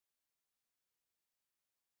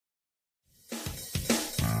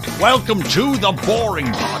Welcome to the Boring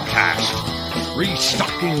Podcast,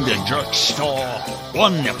 restocking the drugstore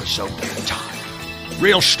one episode at a time.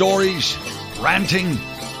 Real stories, ranting,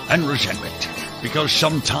 and resentment, because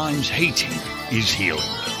sometimes hating is healing.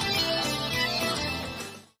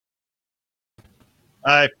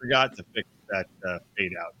 I forgot to fix that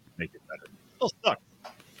fade out to make it better. Still sucks.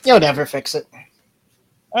 You'll never fix it. All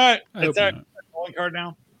right, It's that calling card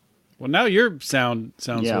now. Well, now your sound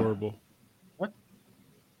sounds horrible. What?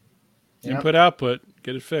 Input, output,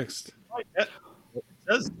 get it fixed. Right, it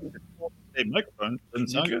says a microphone doesn't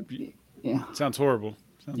sound good. Yeah. It sounds horrible.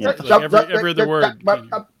 Sounds Yeah. like every other word. Why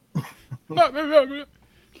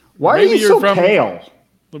are Maybe you you're so from pale?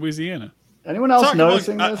 Louisiana. Anyone else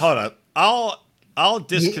noticing this? Hold on. I'll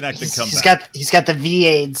disconnect and come back. He's got the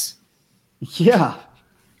V-AIDS. Yeah.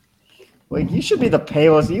 Like, you should be the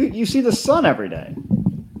palest. You see the sun every day.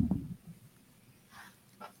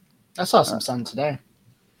 I saw some sun today.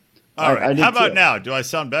 All right. I did How about too. now? Do I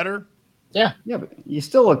sound better? Yeah. Yeah, but you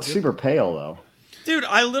still look super pale, though. Dude,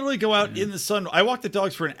 I literally go out in the sun. I walk the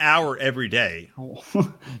dogs for an hour every day.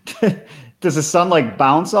 Does the sun, like,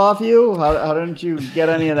 bounce off you? How didn't you get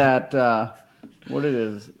any of that, what it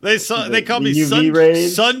is? They call me UV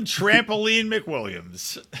sun Trampoline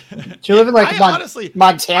McWilliams. Do you live in like honestly,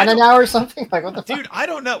 Montana now or something? Like what the dude, fuck? I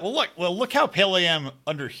don't know. Well, look how pale I am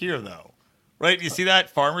under here, though. Right? You see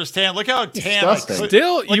that farmer's tan? Look how tan. Disgusting.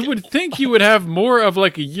 Still, you would think you would have more of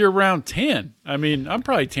like a year-round tan. I mean, I'm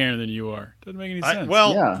probably tanner than you are. Doesn't make any sense.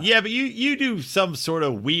 Yeah, but you do some sort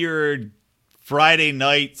of weird Friday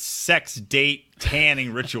night sex date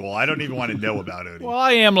tanning ritual. I don't even want to know about it. Well,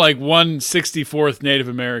 I am like 1/64th Native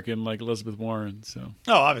American, like Elizabeth Warren. So,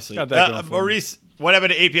 obviously, got that going for me. Maurice. What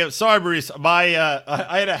happened to 8 p.m.? Sorry, Maurice. I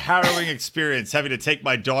had a harrowing experience having to take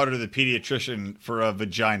my daughter to the pediatrician for a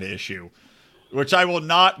vagina issue, which I will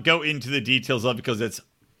not go into the details of because it's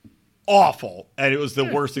awful, and it was the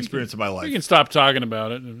worst experience of my life. we can stop talking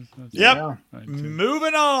about it. Yep. Yeah.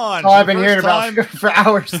 Moving on. Oh, I've been hearing about for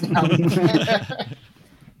hours now.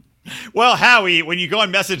 Well, Howie, when you go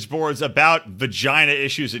on message boards about vagina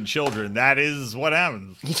issues in children, that is what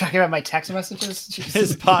happens. You talking about my text messages? Jesus.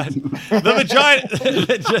 His pod, the vagina,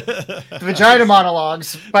 The Vagina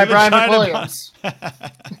Monologues by Brian McWilliams.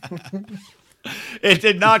 It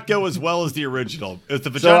did not go as well as the original. It was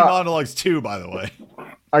the Vagina Monologues 2, by the way.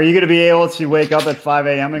 Are you going to be able to wake up at 5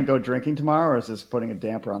 a.m. and go drinking tomorrow, or is this putting a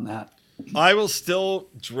damper on that? I will still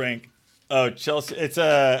drink. Oh, Chelsea! It's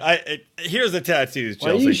here's the tattoos. Chelsea.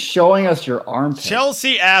 Why are you showing us your armpit?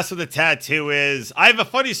 Chelsea asked what the tattoo is. I have a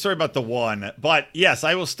funny story about the one, but yes,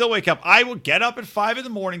 I will still wake up. I will get up at 5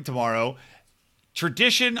 a.m. tomorrow.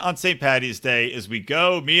 Tradition on St. Patty's Day is we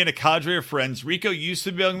go, me and a cadre of friends. Rico used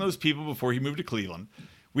to be among those people before he moved to Cleveland.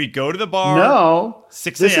 We go to the bar. No,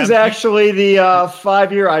 6 a.m. This is actually the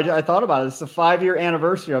 5-year. I thought about it. It's the 5-year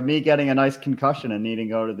anniversary of me getting a nice concussion and needing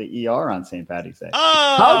to go to the ER on St. Patty's Day.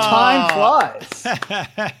 Oh! How time flies!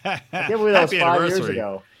 I can't believe that was Happy 5 years anniversary.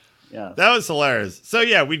 ago. Yeah, That was hilarious. So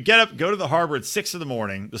yeah, we'd get up, go to the harbor at 6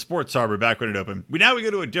 a.m, the Sports Harbor back when it opened. We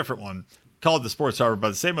go to a different one called the Sports Harbor by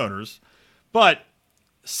the same owners. But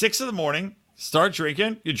 6 a.m, start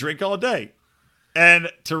drinking, you drink all day. And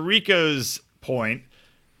to Rico's point,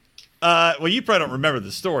 well, you probably don't remember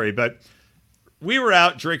the story, but we were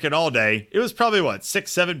out drinking all day. It was probably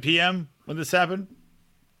 6, 7 p.m. when this happened?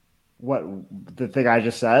 what the thing I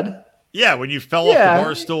just said? Yeah, when you fell off the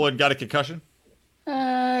bar stool and got a concussion?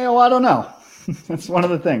 Well, I don't know. That's one of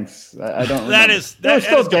the things I don't. Remember. It was is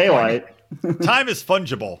still good daylight. point. Time is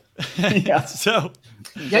fungible. Yeah. So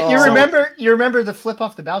Yeah, you remember the flip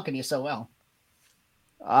off the balcony so well.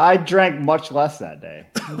 I drank much less that day.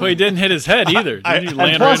 Well, he didn't hit his head either. Didn't you And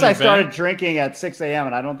land plus, right I in the started back? drinking at 6 a.m.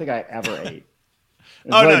 and I don't think I ever ate.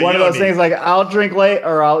 It's Oh, no, like one you of those don't things like I'll drink late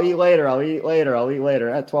or I'll eat later. I'll eat later. I'll eat later.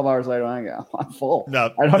 At 12 hours later, I'm full.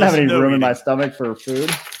 No, I don't have there's any no room in my eating. stomach for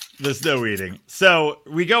food. There's no eating. So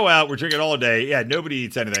we go out, we're drinking all day. Yeah, nobody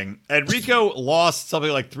eats anything. And Rico lost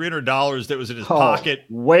something like $300 that was in his pocket.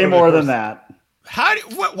 Way over the more than course- that.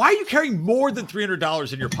 Why are you carrying more than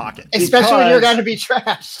 $300 in your pocket? Especially when you're Because- going to be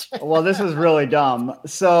trashed. Well, this was really dumb.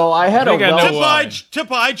 So I had I think I know why. To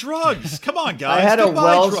buy drugs. Come on, guys. I had to a buy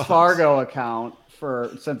Wells drugs. Fargo account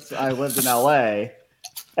since I lived in LA.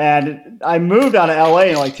 And I moved out of LA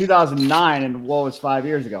in like 2009, and what was 5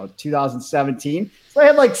 years ago? 2017. So I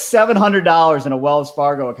had like $700 in a Wells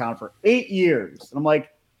Fargo account for 8 years. And I'm like,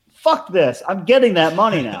 fuck this. I'm getting that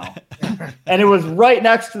money now. And it was right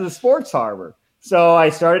next to the Sports Harbor. So I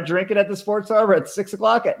started drinking at the Sports Harbor at 6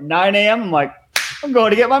 o'clock. At 9 a.m., I'm like, I'm going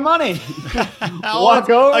to get my money. Walk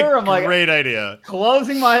over. I'm like, great idea.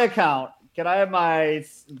 closing my account. Can I have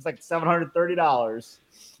it's like $730.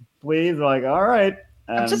 please. They're like, all right.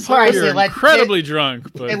 I'm And surprised You're they let incredibly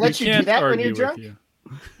drunk, but they let we you do can't that when argue you're with drunk? you.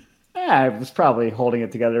 I was probably holding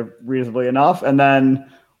it together reasonably enough. And then,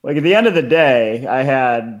 like at the end of the day, I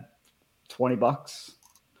had $20.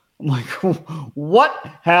 I'm like, what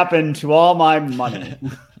happened to all my money?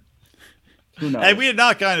 Who knows? And we had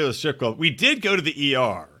not gone to a strip club. We did go to the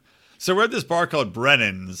ER. So we're at this bar called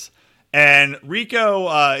Brennan's, and Rico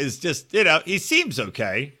is just, he seems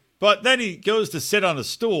okay, but then he goes to sit on a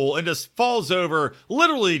stool and just falls over,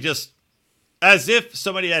 literally just as if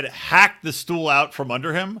somebody had hacked the stool out from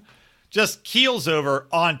under him, just keels over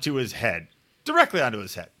onto his head, directly onto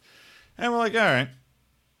his head. And we're like, all right,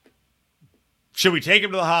 should we take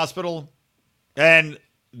him to the hospital? And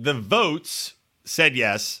the votes said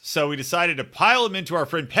yes. So we decided to pile him into our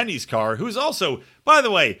friend Penny's car, who's also, by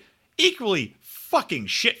the way, equally fucking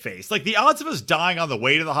shit-faced. Like, the odds of us dying on the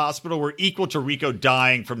way to the hospital were equal to Rico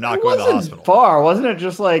dying from not going to the hospital. Far, wasn't it?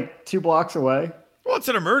 Just like 2 blocks away. Well, it's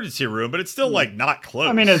an emergency room, but it's still, like, not close.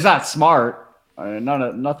 I mean, it's not smart. I mean,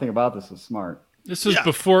 nothing about this is smart. This was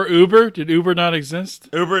before Uber? Did Uber not exist?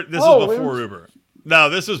 This was before Uber. No,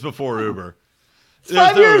 this was before Uber. It's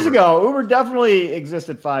 5 years ago. Uber definitely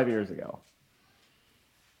existed 5 years ago.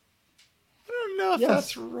 I don't know if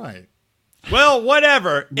that's right. Well,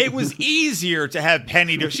 whatever. It was easier to have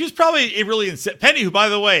Penny do. She was probably really Penny, who, by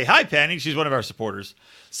the way, hi Penny. She's one of our supporters.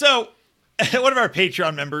 So, one of our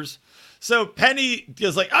Patreon members. So Penny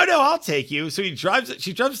is like, "Oh no, I'll take you." So she drives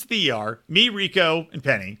to the ER. Me, Rico, and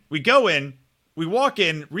Penny. We go in. We walk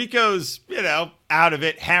in. Rico's, out of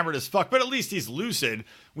it, hammered as fuck, but at least he's lucid.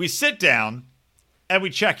 We sit down and we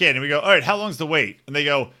check in and we go, "All right, how long's the wait?" And they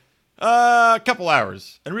go, "A couple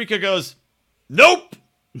hours." And Rico goes, "Nope.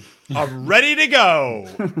 I'm ready to go."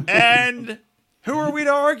 And who are we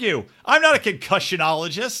to argue? I'm not a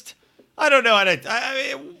concussionologist. I don't know how to.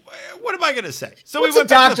 I mean, what am I going to say? So What's we went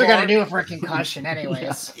a back to doctor the going bar. to do for a concussion,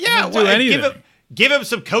 anyways? Yeah, do anything. give him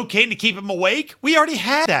some cocaine to keep him awake. We already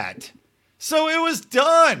had that, so it was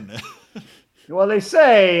done. Well, they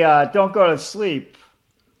say don't go to sleep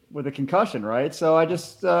with a concussion, right? So I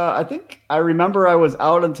think I remember I was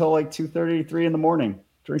out until like 2:33 in the morning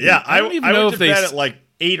drinking. Yeah, I don't even went know to if they bed at like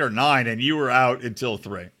 8 or 9, and you were out until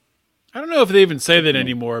 3. I don't know if they even say that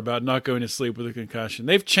anymore about not going to sleep with a concussion.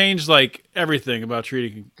 They've changed like everything about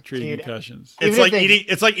treating Dude, concussions. It's Even like if they- eating.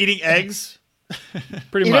 It's like eating eggs.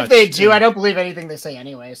 Pretty Even much. if they do, I don't believe anything they say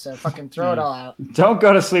anyway. So fucking throw it all out. Don't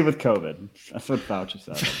go to sleep with COVID. That's what Fauci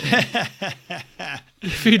said.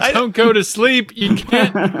 If you don't go to sleep, you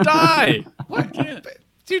can't die. What,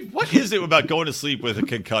 dude? What is it about going to sleep with a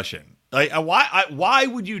concussion? Like, why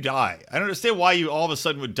would you die? I don't understand why you all of a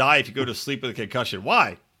sudden would die if you go to sleep with a concussion.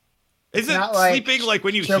 Why? Isn't Not like sleeping like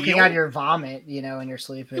when you choking heal? on your vomit, in your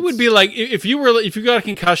sleep. It would be like if you got a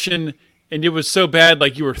concussion and it was so bad,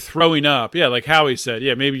 like you were throwing up. Yeah, like Howie said.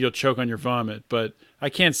 Yeah, maybe you'll choke on your vomit, but I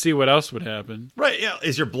can't see what else would happen. Right? Yeah.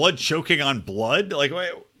 Is your blood choking on blood? Like,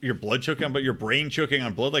 your blood choking on, but your brain choking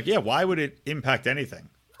on blood? Like, yeah. Why would it impact anything?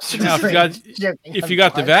 Now, if you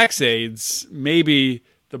got the vax-aids, maybe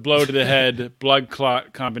the blow to the head, blood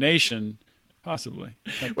clot combination, possibly.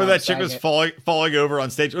 Where that chick was falling over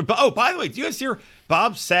on stage. Oh, by the way, do you guys hear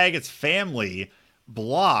Bob Saget's family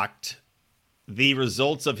blocked the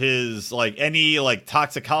results of his any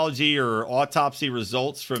toxicology or autopsy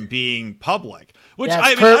results from being public? Which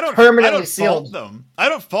I don't permanently fault them. I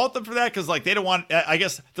don't fault them for that because they don't want. I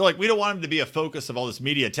guess they're like, we don't want him to be a focus of all this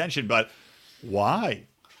media attention. But why?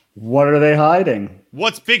 What are they hiding?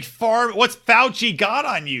 What's Big Pharma? What's Fauci got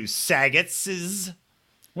on you, Saget's?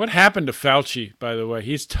 What happened to Fauci, by the way?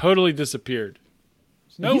 He's totally disappeared.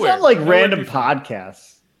 Nowhere. He's on Nowhere random to be found.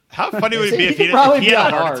 podcasts. How funny would it be if He he could probably had be a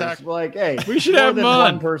on heart ours. attack? Like, hey, We should more have than him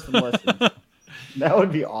on. one person listens. That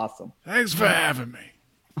would be awesome. Thanks for having me.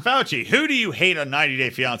 Fauci, who do you hate on 90 Day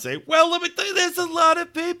Fiancé? Well, let me tell you, there's a lot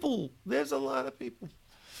of people. They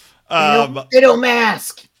don't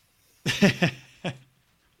mask.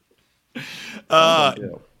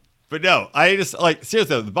 But no, I just seriously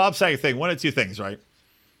though, the Bob Saget thing, one of two things, right?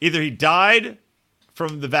 Either he died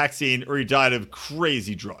from the vaccine or he died of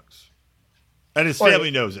crazy drugs. And his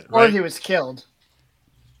family knows it, right? Or he was killed.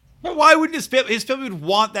 But why wouldn't his family would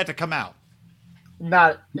want that to come out?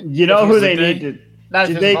 Not. You know who they need to? Not if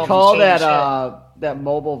Did it's they involved in call shady that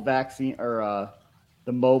mobile vaccine or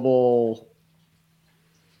the mobile?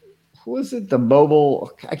 Who is it? The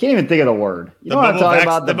mobile? I can't even think of the word. You know what I'm talking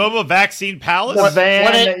about? The mobile vaccine palace? The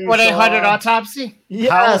van that you 1-800 saw? autopsy?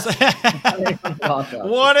 Yes.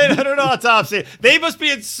 1-800 autopsy. They must be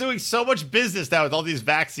ensuing so much business now with all these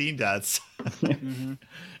vaccine deaths.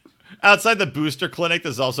 Outside the booster clinic,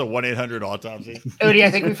 there's also 1-800 autopsy. Odie, I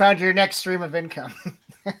think we found your next stream of income.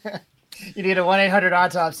 You need a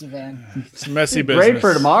 1-800-autopsy van. It's messy business. Great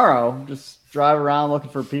for tomorrow. Just drive around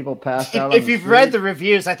looking for people passed out. If you've read the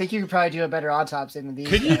reviews, I think you could probably do a better autopsy than these.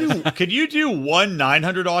 Could you do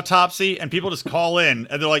 1-900 autopsy and people just call in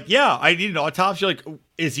and they're like, yeah, I need an autopsy. You're like,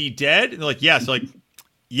 is he dead? And they're like, yes. They're like,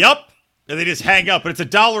 yep. And they just hang up, but it's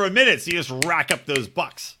 $1 a minute, so you just rack up those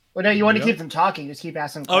bucks. Well, no, you want to keep them talking. Just keep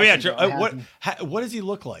asking Oh yeah, questions. what does he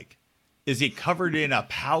look like? Is he covered in a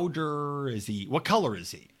powder? What color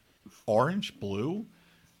is he? Orange, blue?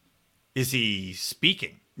 Is he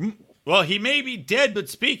speaking? Well, he may be dead, but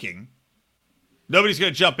speaking. Nobody's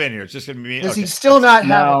going to jump in here. It's just going to be me. Does he still not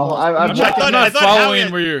have a pulse? I'm not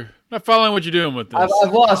following not following what you're doing with this.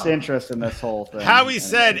 I've lost interest in this whole thing. Howie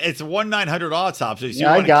said it's 1-900 autopsy, so you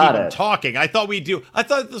Yeah, want to I got keep him it. talking. I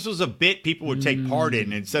thought this was a bit people would take part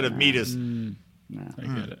in instead of me just. I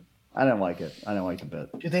get it. I didn't like it. I didn't like the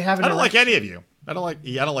bit. Do they have an I don't like erection? any of you. I don't like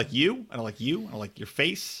you. I don't like you. I don't like your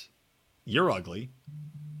face. You're ugly.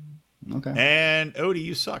 Okay. And Odie,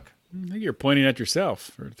 you suck. I think you're pointing at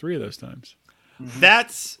yourself for 3 of those times.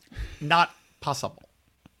 That's not possible.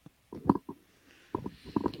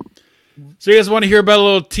 So you guys want to hear about a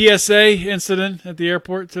little TSA incident at the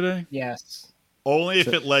airport today? Yes. Only if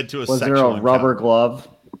it led to a Was sexual there a rubber encounter. glove?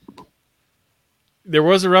 There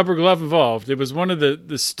was a rubber glove involved. It was one of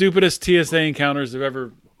the stupidest TSA encounters I've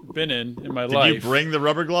ever been in my Did life. you bring the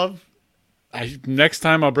rubber glove? Next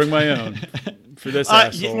time I'll bring my own for this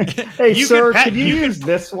asshole. Hey, You sir, can could you use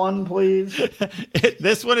this one, please?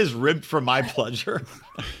 This one is ribbed for my pleasure.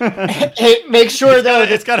 Hey, make sure though.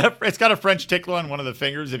 It's got a French tickler on one of the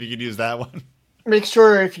fingers. If you could use that one. Make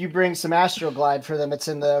sure if you bring some Astroglide for them, it's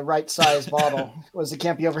in the right size bottle. It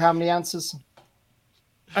can't be over how many ounces?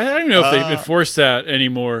 I don't know if they enforce that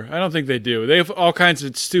anymore. I don't think they do. They have all kinds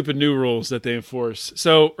of stupid new rules that they enforce.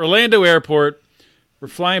 So Orlando Airport, we're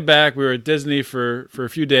flying back. We were at Disney for a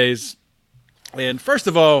few days. And first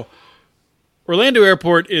of all, Orlando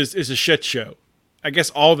Airport is a shit show. I guess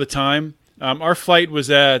all the time. Our flight was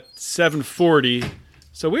at 7:40.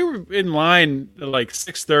 So we were in line at like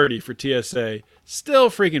 6:30 for TSA. Still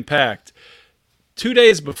freaking packed. 2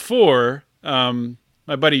 days before,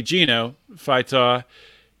 my buddy Gino, Faita,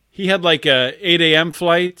 he had like a 8 a.m.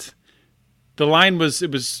 flight. The line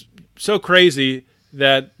was so crazy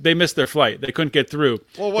that they missed their flight. They couldn't get through.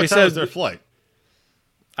 Well, what They time said- was their flight?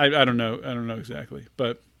 I don't know. I don't know exactly.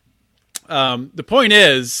 But the point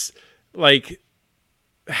is, like,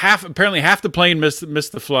 apparently half the plane missed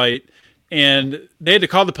the flight, and they had to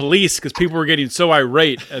call the police because people were getting so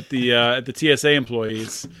irate at the TSA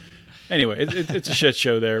employees. Anyway, it's a shit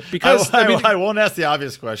show there. Because I won't ask the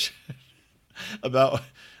obvious question about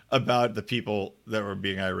the people that were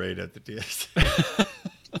being irate at the TSA.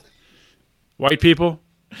 white people,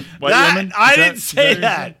 white women. I Is didn't is say what you're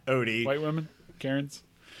that, saying? Odie. White women, Karens.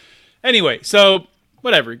 Anyway, so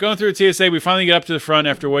whatever. Going through TSA, we finally get up to the front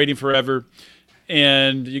after waiting forever.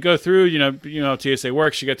 And you go through, you know how TSA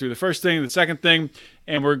works. You get through the first thing, the second thing,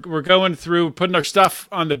 and we're going through putting our stuff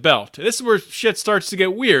on the belt. This is where shit starts to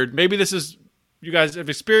get weird. Maybe you guys have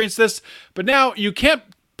experienced this, but now you can't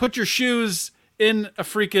put your shoes in a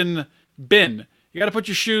freaking bin. You got to put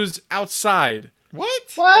your shoes outside.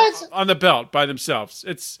 What? On the belt by themselves.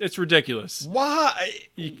 It's ridiculous. Why?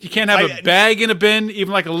 You can't have a bag in a bin,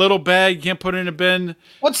 even like a little bag. You can't put it in a bin.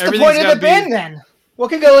 What's the Everything's point of gotta the bin then? What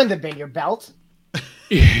could go in the bin? Your belt?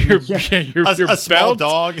 your A small belt,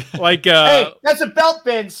 dog. like Hey, that's a belt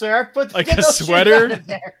bin, sir. Like Get a those shoes sweater? out of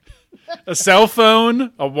there. a cell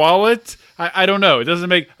phone, a wallet. I don't know. It doesn't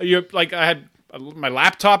make you like. I had my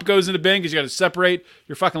laptop goes in the bin because you got to separate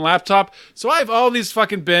your fucking laptop. So I have all these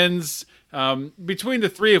fucking bins. Between the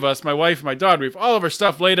three of us, my wife and my daughter, we have all of our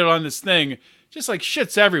stuff laid out on this thing. Just like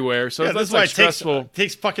shit's everywhere. So Yeah, that's that's why like it stressful.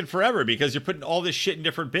 takes fucking forever because you're putting all this shit in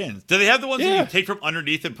different bins. Do they have the ones that Yeah. you take from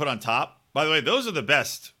underneath and put on top? By the way, those are the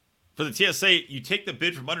best. For the TSA, you take the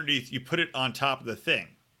bin from underneath, you put it on top of the thing.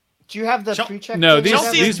 Do you have the Chel- pre-check? No, thing?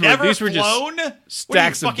 Chelsea's these were never just flown? stacks What are you,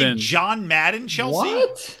 of fucking bins. John Madden, Chelsea?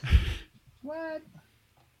 What?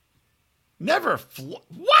 Never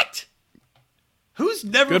What? Who's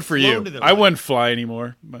never Good for flown you. to their I life? wouldn't fly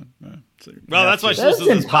anymore. But, Well, that's why she That's listens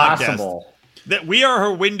to this impossible. podcast. That we are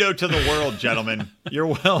her window to the world, gentlemen. You're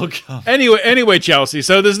welcome. Anyway, Chelsea.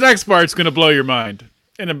 So this next part's going to blow your mind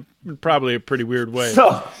in probably a pretty weird way.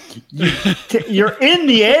 So you're in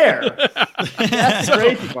the air. That's the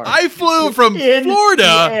crazy part. I flew from In the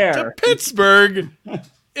Florida air. to Pittsburgh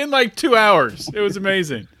in like 2 hours. It was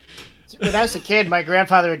amazing. When I was a kid, my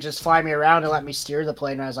grandfather would just fly me around and let me steer the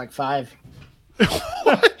plane when I was like 5.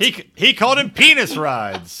 He called him penis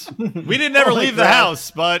rides. We didn't ever leave the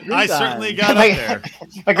house, but I certainly got up there.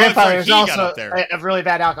 My grandfather was he got also up there. a really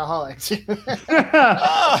bad alcoholic.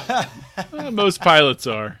 Most pilots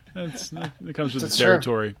are. It comes with That's the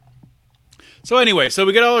territory. So anyway, so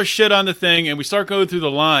we get all our shit on the thing, and we start going through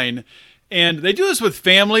the line. And they do this with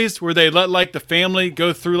families, where they let, like, the family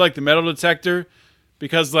go through, like, the metal detector.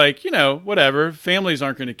 Because, like, you know, whatever. Families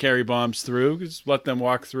aren't going to carry bombs through. Just let them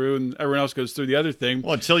walk through, and everyone else goes through the other thing.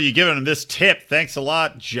 Well, until you give them this tip. Thanks a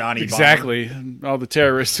lot, Johnny Exactly. And all the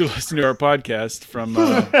terrorists who listen to our podcast from...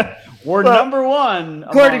 We're number one.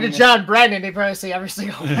 According to John Brennan, they probably say every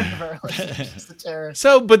single one of our listeners is a terrorist.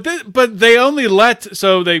 So, but they only let...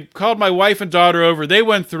 So they called my wife and daughter over. They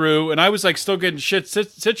went through, and I was, like, still getting shit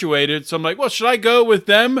situated. So I'm like, well, should I go with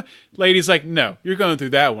them? Lady's like, no, you're going through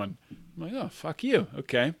that one. I'm like, oh, fuck you.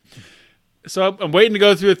 Okay. So I'm waiting to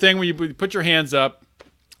go through the thing where you put your hands up.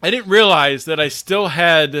 I didn't realize that I still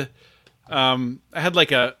had, I had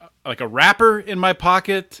like a wrapper in my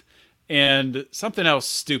pocket and something else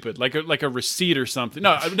stupid, like a receipt or something.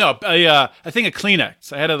 No, I think a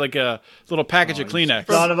Kleenex. I had a little package of Kleenex.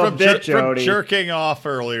 From jerking off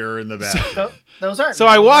earlier in the back. Those aren't. So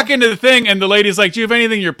I walk into the thing and the lady's like, do you have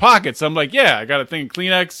anything in your pockets? I'm like, yeah, I got a thing of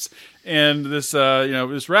Kleenex and this,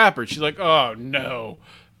 this wrapper. She's like, oh no.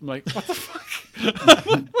 I'm like, what the fuck?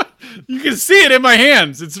 You can see it in my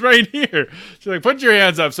hands. It's right here. She's like, put your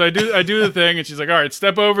hands up. So I do the thing, and she's like, all right,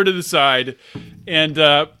 step over to the side. And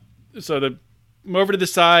I'm over to the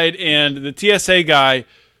side, and the TSA guy,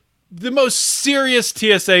 the most serious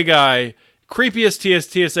TSA guy,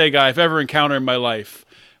 creepiest TSA guy I've ever encountered in my life.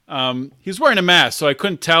 He was wearing a mask, so I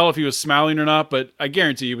couldn't tell if he was smiling or not, but I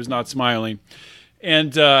guarantee he was not smiling.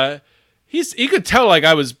 And he could tell, like,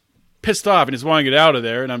 I was pissed off and just wanting to get out of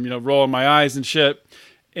there, and I'm rolling my eyes and shit.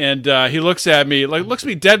 And he looks at me, looks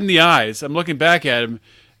me dead in the eyes. I'm looking back at him,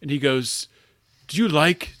 and he goes, do you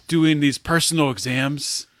like doing these personal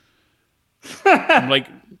exams? I'm like,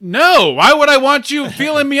 no, why would I want you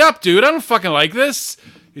feeling me up, dude? I don't fucking like this.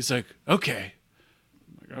 He's like, okay.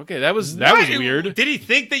 I'm like, okay, that was weird. Did he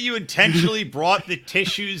think that you intentionally brought the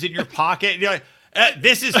tissues in your pocket? And you're like,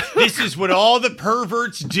 this is what all the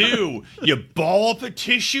perverts do. You ball up a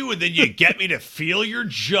tissue and then you get me to feel your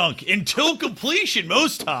junk until completion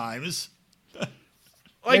most times.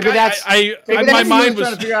 Like my mind was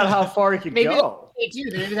trying to figure out how far he could go.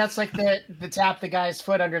 Maybe that's like the tap the guy's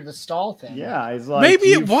foot under the stall thing. Yeah, he's like,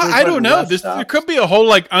 maybe I don't know. There could be a whole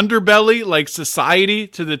like underbelly society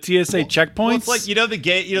to the TSA checkpoints. Well, it's like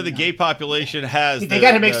the gay population has they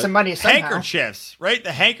got to make some money somehow. Handkerchiefs, right?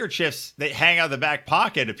 The handkerchiefs they hang out of the back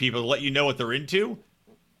pocket of people to let you know what they're into.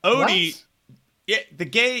 Odie, yeah,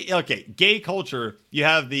 gay culture. You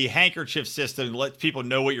have the handkerchief system to let people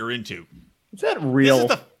know what you're into. Is that real?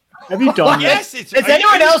 Have you done this? Yes. Has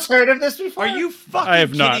anyone else heard of this before? Are you fucking I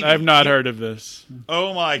have not. kidding I have me? not heard of this.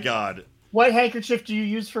 Oh my god. What handkerchief do you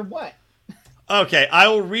use for what? Okay, I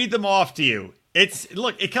will read them off to you.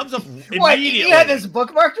 It comes up immediately. What, you had this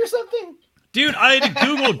bookmarked or something? Dude, I had to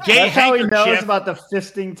Google gay That's how he handkerchief. knows about the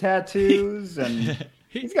fisting tattoos and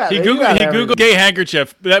He Googled gay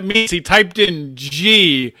handkerchief. That means he typed in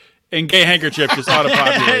G and gay handkerchief just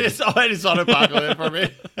auto-populated. It is auto-populated for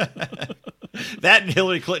me. That and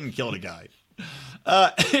Hillary Clinton killed a guy.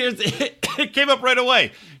 It came up right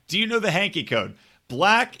away. Do you know the hanky code?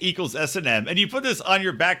 Black equals S&M. And you put this on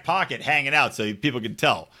your back pocket hanging out so people can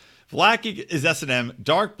tell. Black is S&M,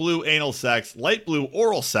 dark blue anal sex, light blue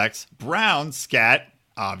oral sex, brown scat,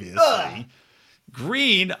 obviously.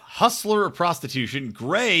 Green, hustler or prostitution,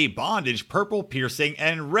 gray, bondage, purple, piercing,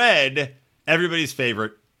 and red, everybody's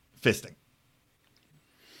favorite, fisting.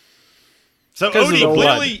 So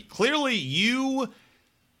Odie, clearly you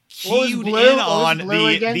keyed in on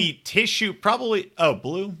the tissue. Probably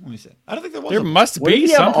blue. Let me see. I don't think there was. There must be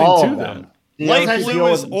something to that. Light blue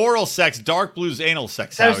is oral sex. Dark blue is anal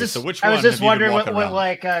sex. So which one? I was just wondering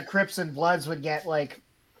what Crips and Bloods would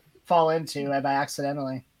fall into by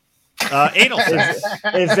accidentally. Anal sex.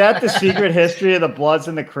 Is that the secret history of the Bloods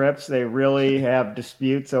and the Crips? They really have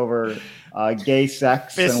disputes over gay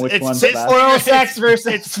sex and which one's best. Oral sex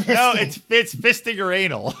versus it's fisting or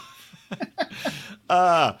anal.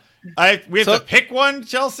 We have to pick one,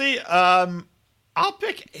 Chelsea. I'll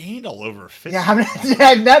pick anal over fisting. Yeah,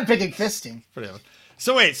 I'm not picking fisting.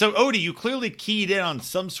 So wait, Odie, you clearly keyed in on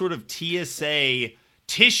some sort of TSA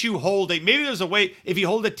tissue holding. Maybe there's a way, if you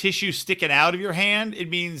hold a tissue sticking out of your hand, it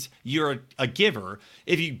means you're a giver.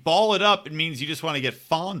 If you ball it up, it means you just want to get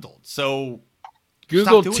fondled. So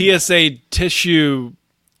Google TSA tissue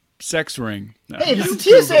sex ring. No. Hey, does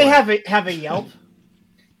the TSA have a Yelp?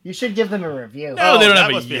 You should give them a review. No, they don't that have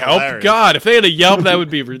a must be Yelp. hilarious. God, if they had a Yelp, that would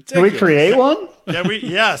be Can ridiculous. we create one? Yeah,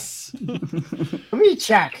 yes. Let me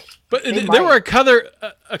check. But They there were might.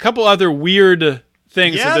 a couple other weird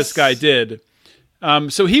things that this Yes. guy did.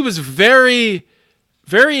 So he was very,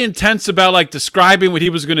 very intense about like describing what he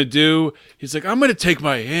was going to do. He's like, I'm going to take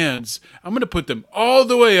my hands, I'm going to put them all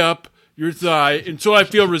the way up your thigh until I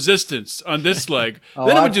feel resistance on this leg. Oh,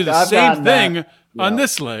 then I'm going to do the I've same gotten that. thing on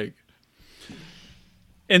this leg.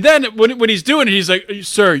 And then when he's doing it, he's like,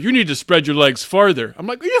 sir, you need to spread your legs farther. I'm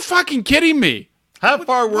like, are you fucking kidding me? How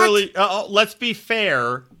far were let's be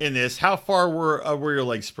fair in this. How far were your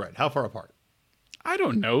legs spread? How far apart? I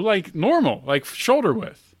don't know, like normal, like shoulder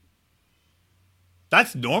width.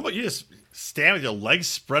 That's normal. You just stand with your legs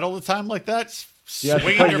spread all the time like that, You have to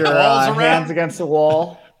swinging put your your balls hands around. against the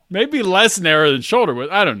wall. Maybe less narrow than shoulder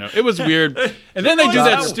width. I don't know. It was weird. And then they do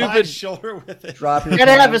that Wide stupid. shoulder with it. Drop your You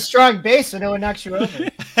gotta have a hands. strong base so no one knocks you over.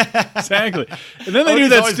 Exactly. And then they do He's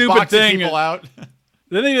that always stupid boxing thing. people out.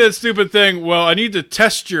 Then they do that stupid thing. Well, I need to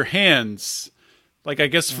test your hands, like I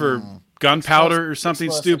guess for gunpowder or something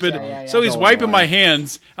Explosives, stupid. yeah. So he's Oh, wiping wow. my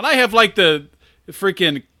hands, and I have like the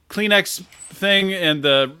freaking Kleenex thing and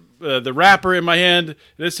the wrapper in my hand.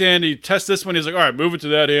 This hand, he tests this one. He's like, all right, move it to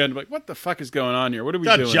that hand. I'm like, what the fuck is going on here? What are we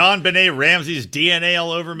Got doing? John Benet Ramsey's DNA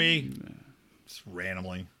all over me. Just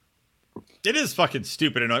randomly. It is fucking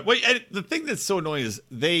stupid annoying. Wait, and the thing that's so annoying is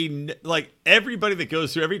like everybody that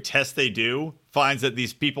goes through every test they do finds that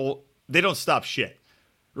these people, they don't stop shit.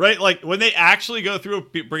 Right? Like when they actually go through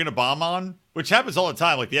bringing a bomb on, which happens all the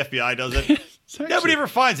time, like the FBI does it. Nobody ever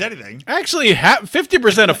finds anything. Actually,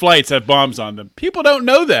 50% of flights have bombs on them. People don't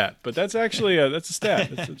know that, but that's actually that's a stat.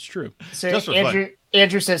 It's true. So Just for fun.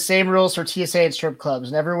 Andrew says same rules for TSA and strip clubs.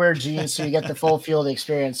 Never wear jeans so you get the full field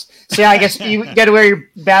experience. So yeah, I guess you got to wear your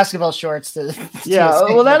basketball shorts to. Yeah, TSA.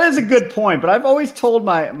 well, that is a good point. But I've always told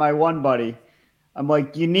my one buddy, I'm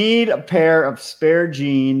like, you need a pair of spare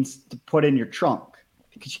jeans to put in your trunk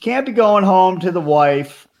because you can't be going home to the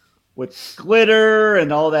wife with glitter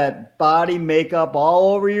and all that body makeup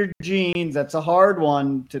all over your jeans. That's a hard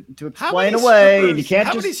one to explain away. And you can't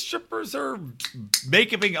How just. many strippers are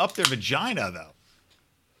makeuping up their vagina though?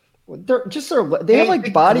 They're just they have like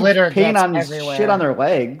The body glitter paint gets on everywhere. shit on their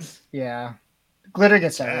legs. Yeah, glitter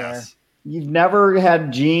gets everywhere. Yes. You've never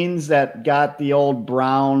had jeans that got the old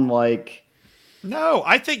brown like. No,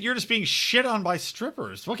 I think you're just being shit on by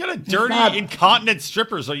strippers. What kind of dirty, not- incontinent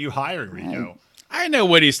strippers are you hiring, Rico? I know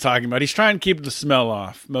what he's talking about. He's trying to keep the smell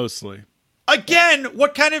off, mostly. Again,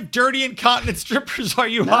 what kind of dirty, incontinent strippers are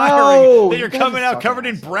you No, hiring that you're you guys coming are out fucking covered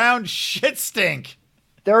in assholes. brown shit stink?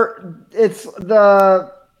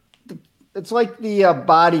 It's like the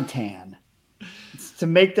body tan. It's to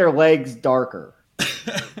make their legs darker.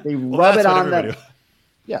 They rub that's it what on everybody them.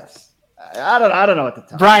 Yes, I don't know what to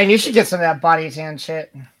tell. Brian, you should get some of that body tan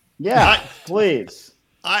shit. Yeah, please.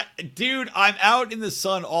 Dude, I'm out in the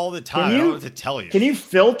sun all the time. Can I don't know you- what to tell you. Can you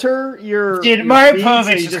filter your? Dude, your Mario feed so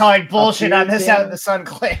Povich you is calling bullshit on appear this tan? out of the sun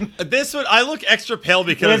claim. This one, I look extra pale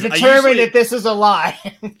We because have I determined usually that this is a lie.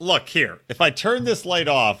 look here. If I turn this light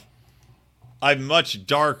off, I'm much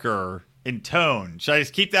darker in tone. Should I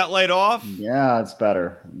just keep that light off? Yeah, it's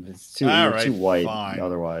better. It's too, All you're right, too white fine.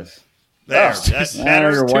 otherwise. There, Oh, that's now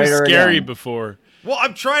better. you're Too whiter scary again. before. Well,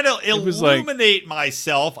 I'm trying to was like- illuminate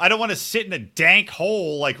myself. I don't want to sit in a dank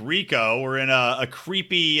hole like Rico or in a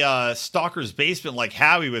creepy stalker's basement like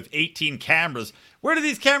Howie with 18 cameras. Where do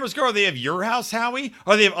these cameras go? Are they of your house, Howie?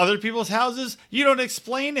 Are they of other people's houses? You don't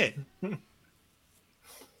explain it.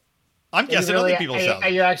 I'm guessing other people's are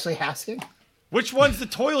houses. you actually asking? Which one's the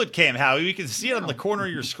toilet cam, Howie? We can see it on the corner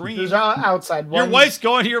of your screen. There's outside Your ones.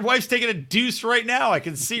 wife's taking a deuce right now. I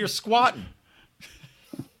can see her squatting.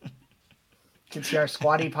 Can see our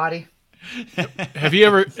squatty potty. Have you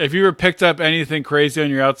ever picked up anything crazy on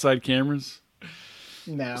your outside cameras?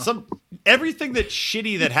 No. Everything that's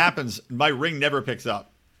shitty that happens, my Ring never picks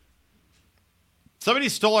up. Somebody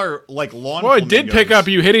stole our lawn. Well, it did pick flamingos. up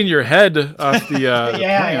you hitting your head off the.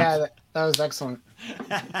 yeah, that was excellent.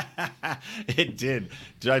 It did.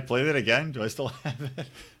 Did I play that again? Do I still have it? At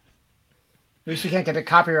least we can't get a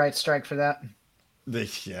copyright strike for that.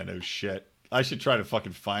 Yeah, no shit. I should try to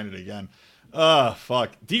fucking find it again. Oh,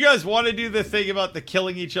 fuck. Do you guys want to do the thing about the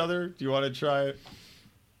killing each other? Do you want to try it?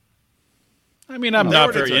 I mean, I'm No, not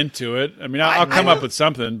it's very a- into it. I mean, I'll come up with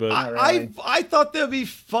something, but I thought that would be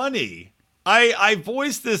funny. I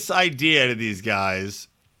voiced this idea to these guys.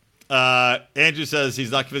 Andrew says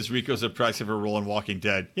he's not convinced Rico's a proxy for a role in Walking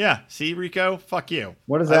Dead. Yeah, see, Rico? Fuck you.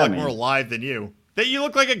 What does I that look mean? more alive than you. That you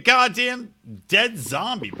look like a goddamn dead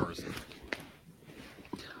zombie person.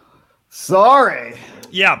 Sorry.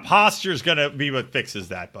 Yeah, posture's gonna be what fixes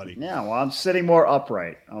that, buddy. Yeah, well, I'm sitting more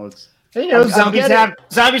upright. Zombies have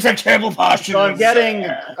terrible posture. So I'm getting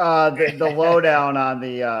the lowdown on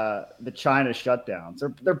the China shutdowns.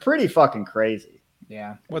 They're pretty fucking crazy.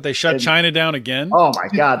 Yeah. What, they shut China down again? Oh my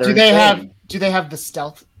god! Do they have the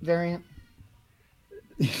stealth variant?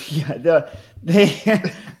 Yeah,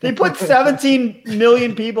 they put 17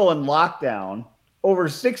 million people in lockdown, over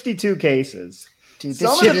 62 cases. Dude,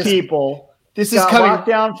 Some of the people got locked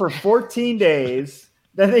down for 14 days.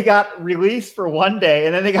 Then they got released for 1 day,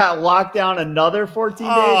 and then they got locked down another 14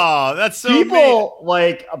 days. Oh, that's so people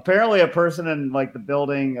like apparently a person in like the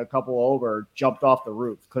building a couple over jumped off the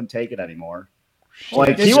roof, couldn't take it anymore.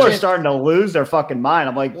 Like people are starting to lose their fucking mind.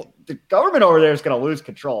 I'm like, the government over there is going to lose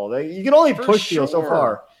control. You can only push people so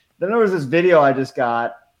far. Then there was this video I just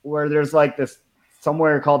got where there's like this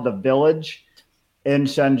somewhere called The Village in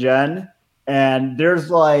Shenzhen, and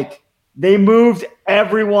there's like they moved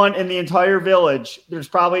everyone in the entire village. There's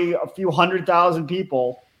probably a few 100,000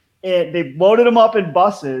 people, and they loaded them up in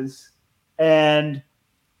buses and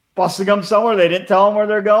busing them somewhere. They didn't tell them where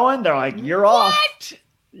they're going. They're like, "You're off."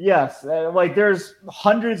 Yes, like there's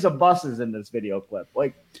hundreds of buses in this video clip.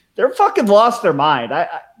 Like they're fucking lost their mind.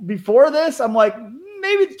 Before this, I'm like,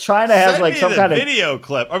 maybe China has like some kind of video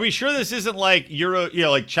clip. Are we sure this isn't like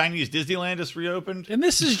like Chinese Disneyland just reopened? And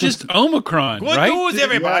this is just Omicron, Good right? news,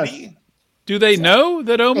 everybody. Yes. Do they know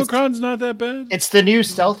that Omicron's not that bad? It's the new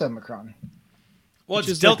stealth Omicron. Well, it's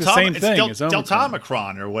Which is like the same thing as Omicron.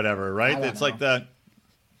 Delta-Omicron or whatever, right? It's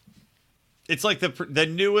like the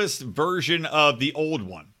newest version of the old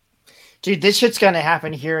one. Dude, this shit's gonna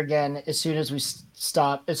happen here again as soon as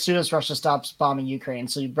Russia stops bombing Ukraine.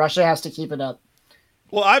 So Russia has to keep it up.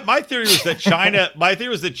 Well, my theory was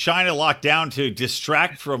that China locked down to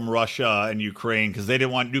distract from Russia and Ukraine because they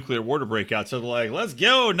didn't want nuclear war to break out. So they're like, let's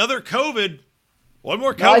go, another COVID. One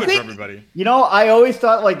more COVID for everybody. You know, I always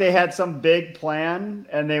thought like they had some big plan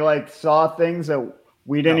and they like saw things that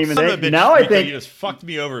we didn't even think. Now I think you just fucked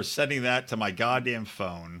me over sending that to my goddamn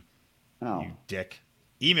phone. Oh. You dick.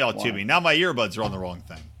 Email it to me. Now my earbuds are on the wrong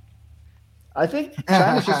thing. I think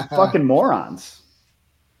China's just fucking morons.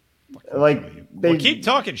 Like they keep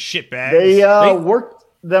talking shitbags. They worked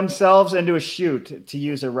themselves into a shoot, to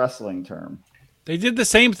use a wrestling term. They did the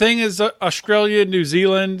same thing as Australia, New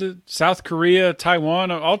Zealand, South Korea, Taiwan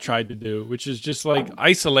all tried to do, which is just like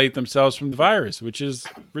isolate themselves from the virus, which is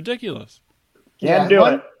ridiculous. Can't do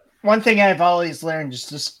it. One thing I've always learned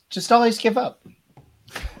is just always give up.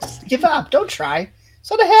 Just give up. Don't try. It's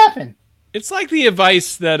going to happen. It's like the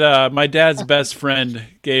advice that my dad's best friend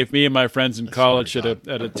gave me and my friends in college at a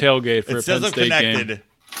tailgate for a Penn State game.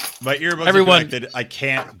 My earbuds are connected. I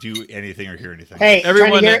can't do anything or hear anything. Hey,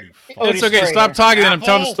 everyone, it's okay. Stop talking. Then I'm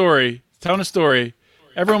telling a story.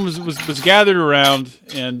 Everyone was gathered around,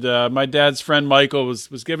 and my dad's friend Michael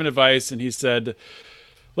was giving advice, and he said,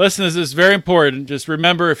 "Listen, this is very important. Just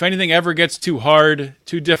remember, if anything ever gets too hard,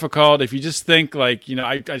 too difficult, if you just think like,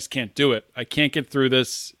 I just can't do it. I can't get through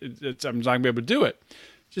this. I'm not going to be able to do it.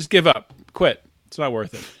 Just give up. Quit. It's not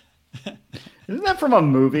worth it." Isn't that from a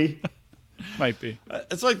movie? Might be.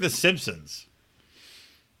 It's like The Simpsons.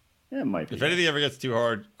 Yeah, it might be. If anything ever gets too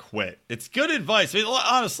hard, quit. It's good advice. I mean,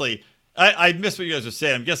 honestly, I miss what you guys are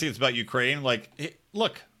saying. I'm guessing it's about Ukraine. Like, hey,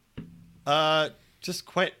 look, just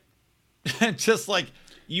quit. Just like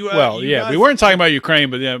you. Well, you guys, we weren't talking about Ukraine,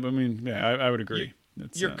 but yeah, I mean, I would agree.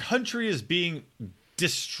 Your country is being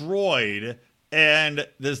destroyed, and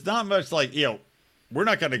there's not much like, we're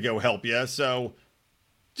not going to go help you. So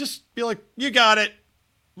just be like, you got it.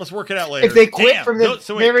 Let's work it out later. If they quit from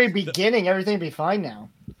the very beginning, everything would be fine now.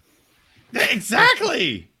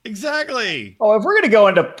 Exactly. Oh, if we're going to go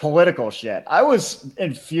into political shit, I was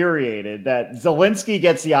infuriated that Zelensky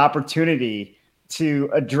gets the opportunity to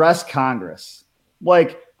address Congress.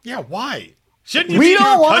 Like, yeah, why? Shouldn't you we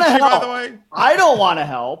don't want to help. By the way? I don't want to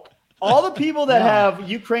help. All the people that have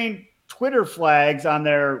Ukraine Twitter flags on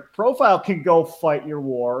their profile can go fight your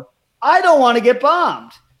war. I don't want to get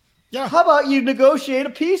bombed. Yeah. How about you negotiate a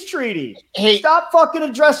peace treaty? Hey, stop fucking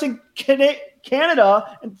addressing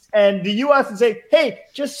Canada and the U.S. and say, hey,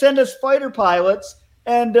 just send us fighter pilots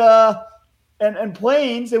and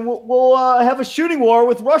planes, and we'll have a shooting war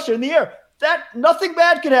with Russia in the air. That nothing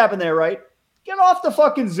bad could happen there, right? Get off the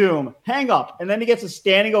fucking Zoom, hang up, and then he gets a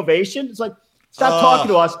standing ovation. It's like, stop talking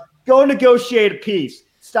to us. Go negotiate a peace.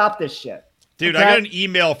 Stop this shit, dude. Okay? I got an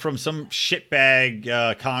email from some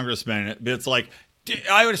shitbag congressman. It's like,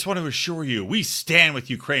 I just want to assure you, we stand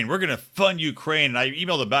with Ukraine. We're going to fund Ukraine. And I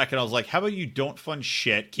emailed him back, and I was like, how about you don't fund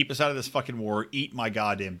shit? Keep us out of this fucking war. Eat my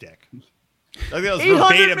goddamn dick. I think that was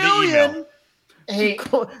verbatim the email. Hey,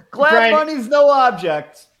 Glad Brian, money's no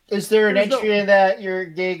object. is there an There's entry in that your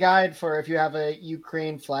gay guide for if you have a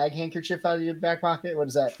Ukraine flag handkerchief out of your back pocket? What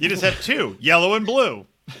is that? You just have two, yellow and blue.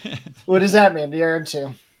 What does that mean? You're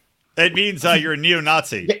into It means you're a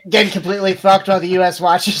neo-Nazi. getting completely fucked while the U.S.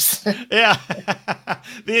 watches. Yeah.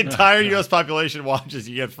 The entire U.S. population watches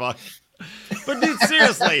you get fucked. But dude,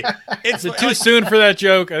 seriously, Is it too soon for that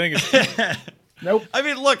joke? I think it's Nope. I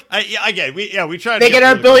mean, look, we try to They get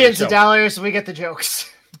our political billions show. of dollars, and we get the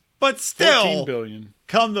jokes. But still, 14 billion.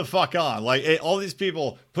 come the fuck on. Like, all these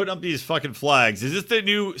people putting up these fucking flags. Is this the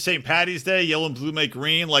new St. Patty's Day? Yellow and blue make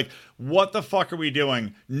green? Like, what the fuck are we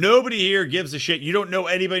doing? Nobody here gives a shit. You don't know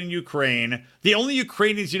anybody in Ukraine. The only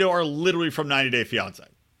Ukrainians you know are literally from 90 Day Fiancé.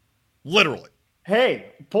 Literally.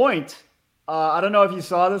 Hey, point. I don't know if you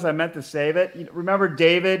saw this. I meant to save it. You remember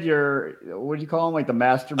David, what do you call him? Like the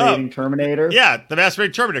masturbating Terminator? Yeah, the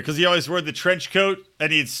masturbating Terminator, because he always wore the trench coat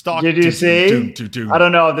and he'd stalk. Did you see? I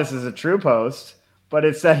don't know if this is a true post, but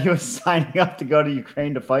it said he was signing up to go to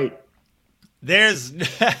Ukraine to fight. There's no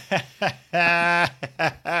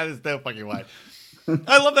fucking way.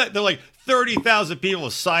 I love that. They're like 30,000 people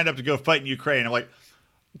have signed up to go fight in Ukraine. I'm like,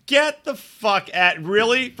 get the fuck at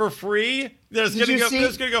really for free? There's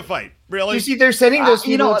gonna go fight. Really? You see, they're sending those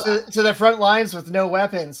people you know to the front lines with no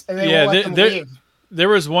weapons, and they won't let them leave. There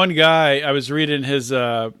was one guy I was reading his. It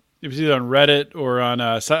was either on Reddit or on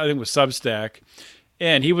I think it was Substack,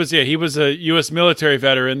 and he was a U.S. military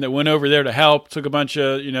veteran that went over there to help. Took a bunch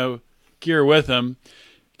of gear with him.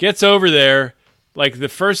 Gets over there. Like the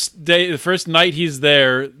first night he's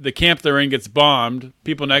there, the camp they're in gets bombed.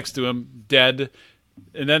 People next to him dead.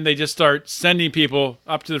 And then they just start sending people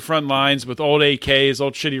up to the front lines with old AKs,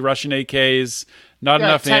 old shitty Russian AKs, not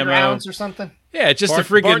enough 10 ammo. rounds or something. Yeah, it's just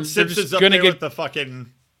Bart Simpson's up there with the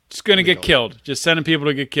fucking. Just going to get killed. Just sending people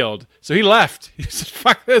to get killed. So he left. He said,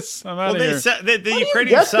 "Fuck this! I'm out of here." The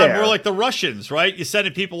Ukrainians sound more like the Russians, right? You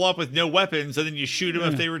sending people up with no weapons, and then you shoot them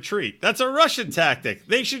if they retreat. That's a Russian tactic.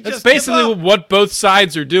 They should just. That's basically what both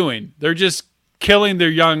sides are doing. They're just killing their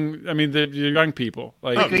young. I mean, the young people.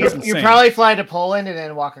 Like you probably fly to Poland and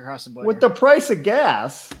then walk across the border. With the price of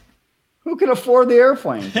gas, who can afford the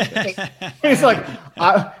airplane ticket? He's like,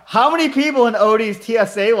 how many people in Odie's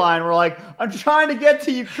TSA line were like, I'm trying to get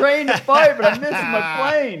to Ukraine to fight, but I'm missing my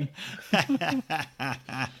plane.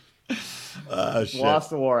 Shit. Lost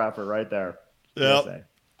the war effort right there. Yep.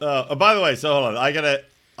 By the way, so hold on.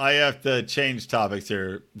 I have to change topics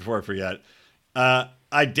here before I forget.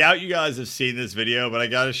 I doubt you guys have seen this video, but I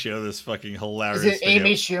got to show this fucking hilarious Is it video.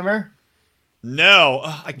 Amy Schumer? No.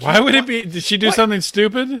 Why would it be? Did she do something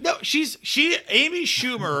stupid? No, Amy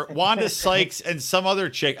Schumer, Wanda Sykes, and some other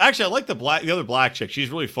chick. Actually, I like the other black chick. She's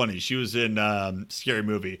really funny. She was in Scary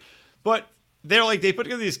Movie. But they're like, they put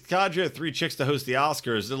together these cadre of 3 chicks to host the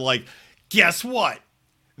Oscars. And like, guess what?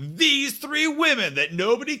 These 3 women that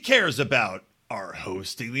nobody cares about are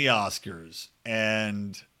hosting the Oscars.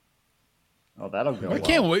 And oh, that'll go. Why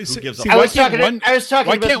can't we? Who gives a Why fuck?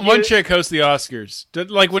 Why can't one chick host the Oscars?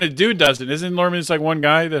 Like when a dude does it, isn't normally just like one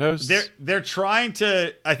guy that hosts? They're trying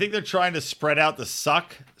to. I think they're trying to spread out the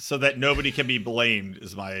suck so that nobody can be blamed.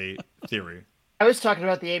 Is my theory. I was talking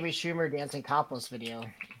about the Amy Schumer dancing topless video.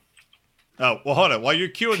 Oh, well, hold on. While you're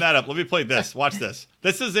queuing that up, let me play this. Watch this.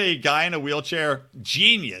 This is a guy in a wheelchair.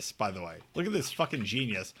 Genius, by the way. Look at this fucking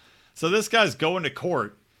genius. So this guy's going to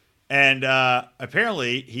court, and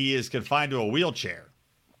apparently he is confined to a wheelchair.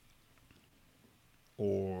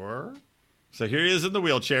 So here he is in the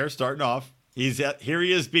wheelchair, starting off. Here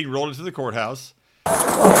he is being rolled into the courthouse.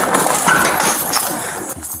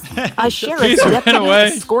 A sheriff's deputy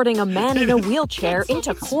escorting a man in a wheelchair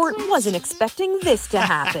into court wasn't expecting this to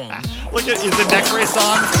happen. Look at, is the neck race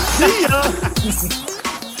on? See ya!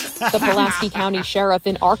 The Pulaski County Sheriff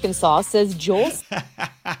in Arkansas says Joel...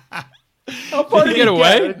 How far did he get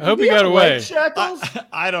away? I hope he got away.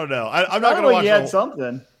 I don't know. I'm not going to watch it. He had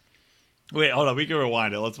something. Wait, hold on. We can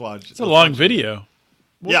rewind it. Let's watch. It's a long video.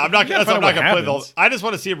 Yeah, I'm not going to play the whole. I just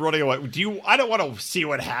want to see him running away. I don't want to see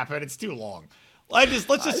what happened. It's too long. Let's just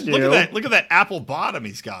look at that. Look at that apple bottom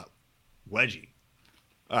he's got. Wedgie.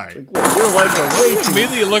 All right. You're like a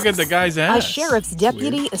immediately look at the guy's ass. A sheriff's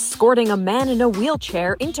deputy escorting a man in a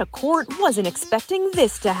wheelchair into court wasn't expecting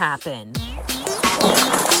this to happen.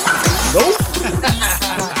 Nope.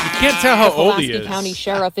 You can't tell how old he is. The Pulaski County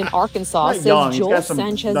Sheriff in Arkansas says young. Joel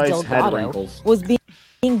Sanchez Delgado was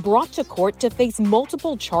being brought to court to face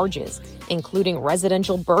multiple charges, including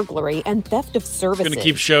residential burglary and theft of services. Going to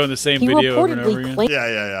keep showing the same video over and over again.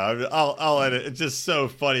 Yeah. I'll edit. It's just so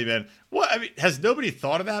funny, man. What? I mean, has nobody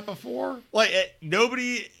thought of that before? Like,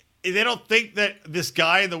 nobody they don't think that this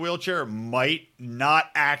guy in the wheelchair might not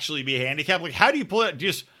actually be handicapped. Like, how do you pull it?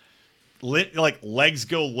 Just like legs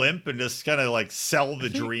go limp and just kind of like sell the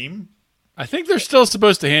dream? I think they're still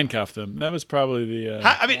supposed to handcuff them. That was probably the.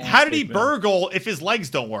 How did he burgle if his legs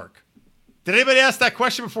don't work? Did anybody ask that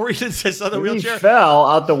question before he did this other wheelchair? He fell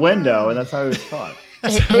out the window, and that's how he was caught.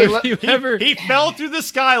 He fell through the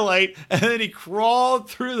skylight and then he crawled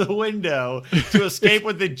through the window to escape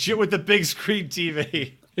with the big screen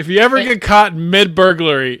TV. If you ever get caught mid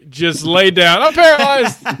burglary, just lay down. I'm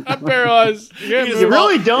paralyzed. I'm paralyed. You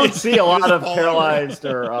really don't see a lot of paralyzed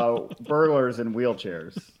or burglars in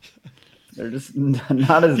wheelchairs. They're just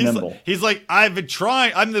not as nimble. He's like, I've been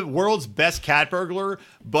trying. I'm the world's best cat burglar,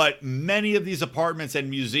 but many of these apartments and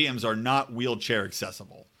museums are not wheelchair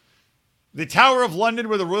accessible. The Tower of London,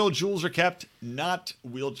 where the royal jewels are kept, not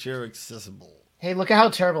wheelchair accessible. Hey, look at how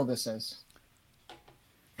terrible this is.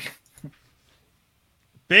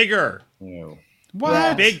 Bigger. Ew.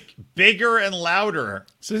 What? Bigger and louder.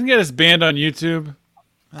 So doesn't get us banned on YouTube.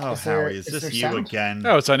 Oh, Howie, is this you sound? again?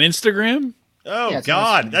 Oh, it's on Instagram. Oh yeah,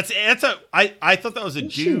 God, I thought that was a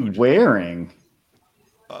What's she dude. wearing?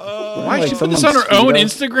 Why like she put this on her someone's own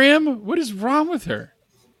Speedo? Instagram? What is wrong with her?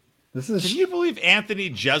 This is. Can you believe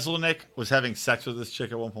Anthony Jeselnik was having sex with this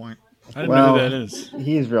chick at one point? I didn't know who that is.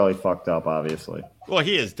 He's really fucked up, obviously. Well,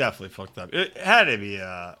 he is definitely fucked up. It had to be,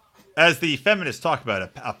 as the feminists talk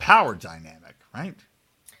about, a power dynamic, right?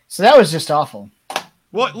 So that was just awful.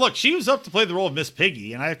 Well, look, she was up to play the role of Miss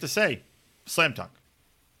Piggy, and I have to say, slam dunk.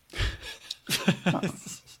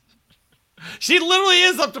 She literally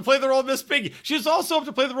is up to play the role of Miss Piggy. She was also up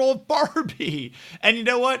to play the role of Barbie. And you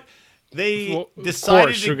know what? They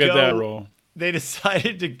decided to get that role. They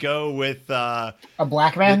decided to go with A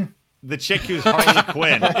black man? the chick who's Harley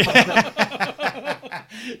Quinn.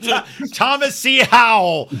 Thomas C.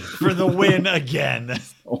 Howell for the win again.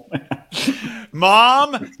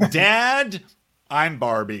 Mom, Dad, I'm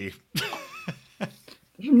Barbie. Did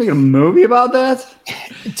you make a movie about that?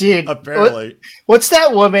 Dude, Apparently. what's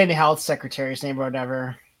that woman health secretary's name or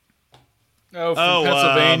whatever? Oh, from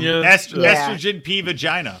Pennsylvania. Estrogen P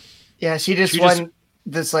vagina. Yeah, she just won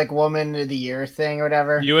this like woman of the year thing or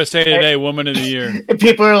whatever. USA Today Woman of the Year. And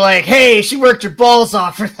people are like, hey, she worked her balls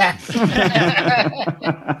off for that.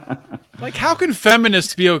 Like, how can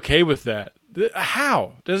feminists be okay with that?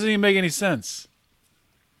 How? Doesn't even make any sense.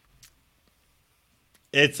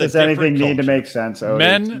 Does anything need to make sense?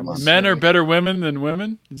 Odie? Men are better women than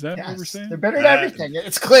women? Is that what we're Yes, saying? they're better at everything.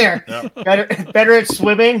 It's clear. Yeah. Better at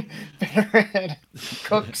swimming, better at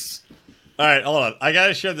cooks. All right, hold on. I got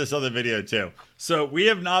to share this other video too. So we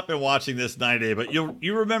have not been watching this 90 Day, but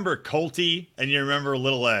you remember Colty and you remember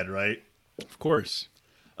Little Ed, right? Of course.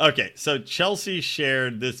 Okay, so Chelsea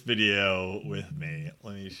shared this video with me.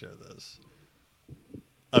 Let me share this.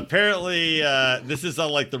 Apparently, this is on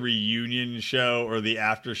like the reunion show or the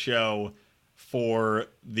after show for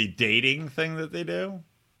the dating thing that they do.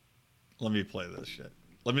 Let me play this shit.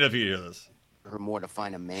 Let me know if you hear this. Or more to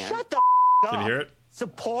find a man. Shut the Can you hear it?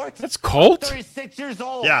 Support. That's Colt? 36 years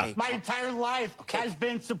old. Yeah. My entire life has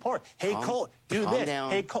been support. Hey, Colt, do calm this.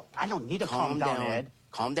 down. Hey, Colt, I don't need to calm down, Ed.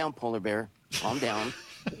 Calm down, polar bear. Calm down.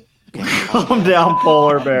 Okay, Calm down,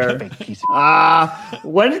 polar bear.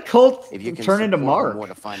 When did Colt If you can turn into support Mark? more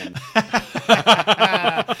to find a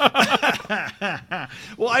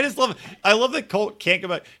Well, I love that Colt can't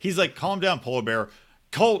come back. He's like, calm down, polar bear.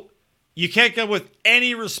 Colt, you can't come with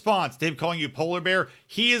any response to him calling you polar bear.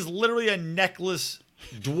 He is literally a necklace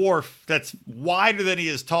dwarf that's wider than he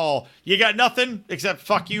is tall. You got nothing except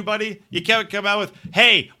fuck you, buddy. You can't come out with,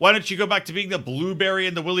 hey, why don't you go back to being the blueberry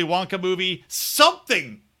in the Willy Wonka movie?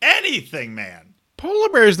 Something, anything, man. Polar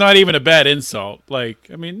bear is not even a bad insult. Like,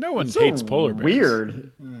 I mean, no one hates polar bears.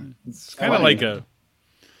 Weird. It's kind of like a...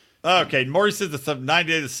 Okay, Maury says the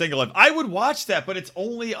 90 Days of Single Life. I would watch that, but it's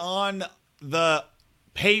only on the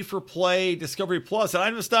pay-for-play Discovery Plus, and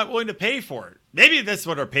I'm just not willing to pay for it. Maybe that's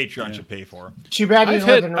what our Patreon should pay for. Too bad you I've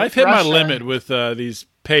live in hit my Russia. limit with these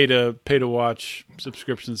pay to watch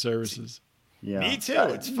subscription services. Yeah. Me too.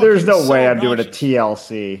 It's There's no fucking way so I'm doing a obnoxious.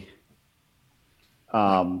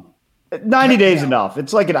 TLC. 90 days enough.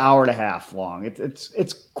 It's like an hour and a half long.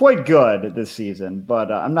 It's quite good this season,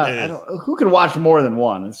 but I'm not. Who can watch more than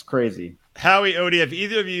one? It's crazy. Howie, Odie, have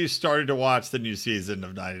either of you started to watch the new season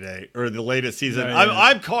of 90 Day or the latest season?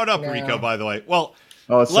 I'm caught up, Rico, by the way. Well,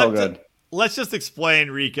 it's so good. Let's just explain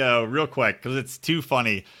Rico real quick because it's too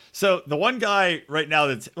funny. So the one guy right now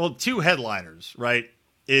that's, well, two headliners, right,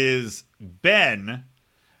 is Ben,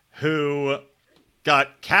 who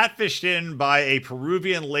got catfished in by a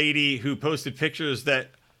Peruvian lady who posted pictures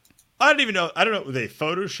that I don't even know. I don't know. Were they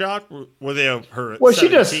photoshopped? Were they her? Well,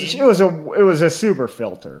 17? it was a super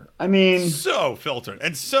filter. I mean, so filtered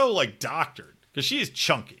and so like doctored because she is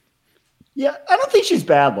chunky. Yeah, I don't think she's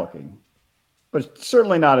bad looking, but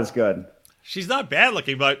certainly not as good. She's not bad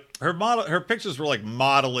looking, but her pictures were like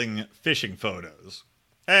modeling fishing photos.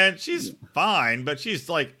 And she's fine, but she's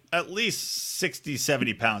like at least 60,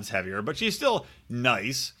 70 pounds heavier, but she's still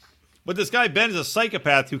nice. But this guy, Ben, is a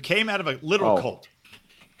psychopath who came out of a literal cult.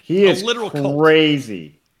 He is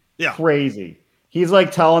crazy. Yeah. Crazy. He's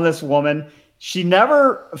like telling this woman, she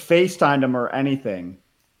never FaceTimed him or anything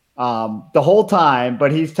the whole time,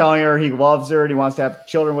 but he's telling her he loves her and he wants to have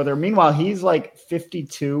children with her. Meanwhile, he's like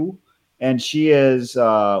 52 and she is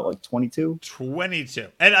like 22. 22.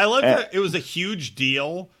 And I love that it was a huge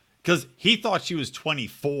deal because he thought she was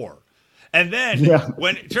 24. And then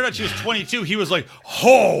when it turned out she was 22, he was like,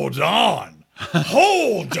 hold on.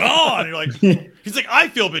 Hold on. You're like, he's like, I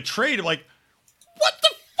feel betrayed. I'm like, what the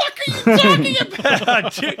fuck are you talking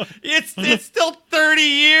about? Dude, it's still 30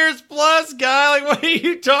 years plus, guy. Like, what are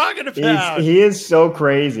you talking about? He is so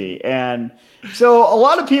crazy. And so a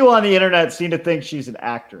lot of people on the internet seem to think she's an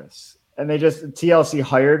actress. And TLC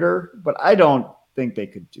hired her, but I don't think they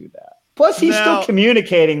could do that. Plus, he's still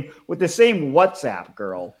communicating with the same WhatsApp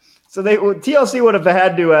girl. So TLC would have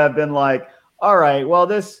had to have been like, all right, well,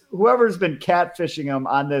 whoever's been catfishing him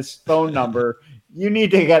on this phone number, you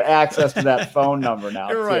need to get access to that phone number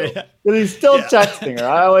now. You're right. Because he's still texting her.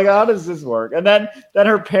 I'm like, how does this work? And then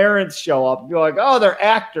her parents show up and be like, oh, they're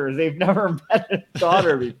actors. They've never met a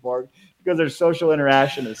daughter before. Because their social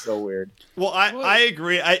interaction is so weird. Well, I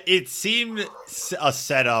agree. It seemed a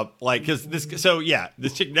setup, like this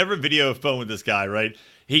chick never video phone with this guy, right?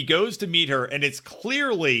 He goes to meet her, and it's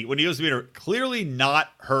clearly when he goes to meet her, clearly not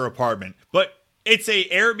her apartment, but it's a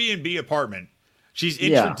Airbnb apartment. She's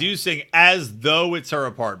introducing as though it's her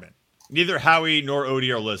apartment. Neither Howie nor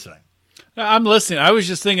Odie are listening. I'm listening. I was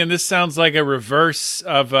just thinking this sounds like a reverse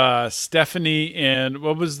of Stephanie and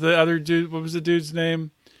what was the other dude? What was the dude's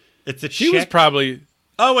name? It's a chick. She was probably.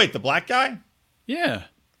 Oh wait, the black guy. Yeah.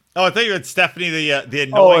 Oh, I thought you had Stephanie, the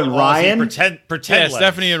annoying and Ryan. Pretend. Yeah, legs.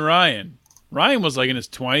 Stephanie and Ryan. Ryan was like in his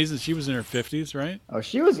 20s and she was in her 50s, right? Oh,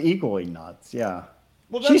 she was equally nuts. Yeah.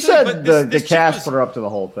 Well, she said the cast put her up to the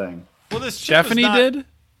whole thing. Well, this Stephanie did.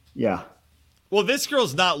 Yeah. Well, this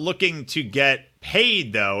girl's not looking to get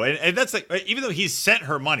paid though, and that's like even though he's sent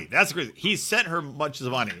her money, that's crazy. He's sent her much of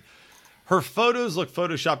the money. Her photos look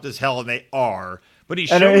photoshopped as hell, and they are. But he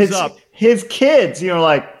shows up. His kids,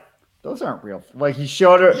 like, those aren't real. Like, he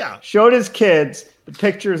showed his kids the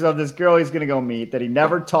pictures of this girl he's going to go meet that he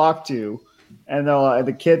never talked to. And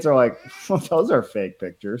the kids are like, well, those are fake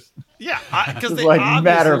pictures. Yeah. Because they like,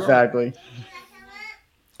 matter-of-factly.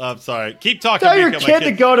 I'm sorry. Keep talking. Tell your kid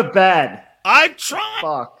to go to bed. I'm trying.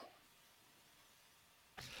 Fuck.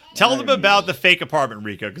 Tell them about the fake apartment,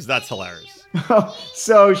 Rico, because that's hilarious.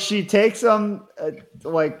 So she takes him,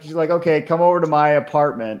 she's like, okay, come over to my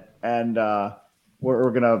apartment and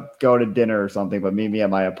we're going to go to dinner or something, but meet me at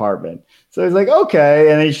my apartment. So he's like,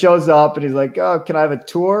 okay. And he shows up and he's like, oh, can I have a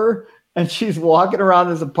tour? And she's walking around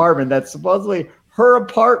this apartment that's supposedly her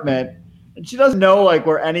apartment. And she doesn't know like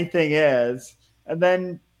where anything is. And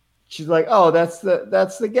then she's like, oh, that's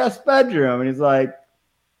the guest bedroom. And he's like,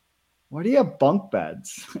 why do you have bunk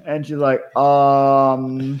beds? And she's like,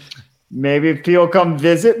 maybe if people come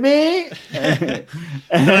visit me. Did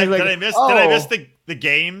I miss the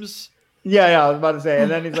games? Yeah, I was about to say.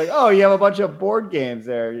 And then he's like, oh, you have a bunch of board games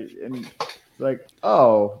there. And he's like,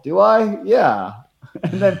 oh, do I? Yeah.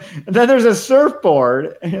 And then there's a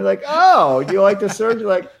surfboard. And you're like, oh, do you like to surf? You're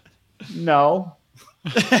like, no.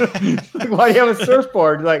 Like, why do you have a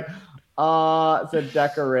surfboard? You're like, it's a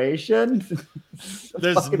decoration.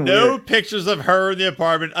 There's no pictures of her in the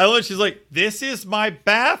apartment. I love. She's like, "This is my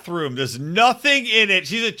bathroom. There's nothing in it."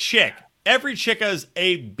 She's a chick. Every chick has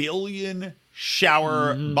a billion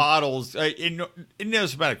shower bottles. It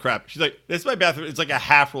knows about crap. She's like, "This is my bathroom. It's like a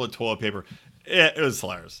half roll of toilet paper." It was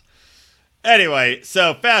hilarious. Anyway,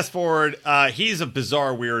 so fast forward. He's a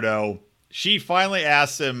bizarre weirdo. She finally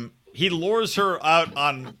asks him. He lures her out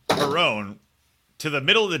on her own to the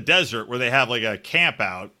middle of the desert where they have like a camp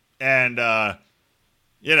out. And,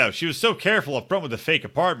 she was so careful up front with the fake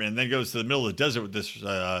apartment and then goes to the middle of the desert with this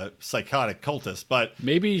psychotic cultist. But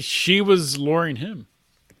maybe she was luring him.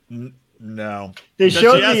 No. They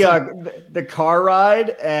showed the car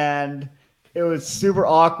ride and it was super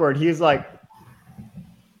awkward. He's like,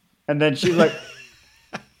 and then she's like,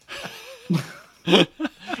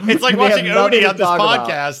 it's like watching Odie on this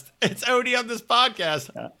podcast. It's Odie on this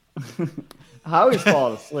podcast. Yeah. Howie's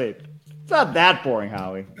falling asleep. It's not that boring,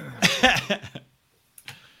 Howie.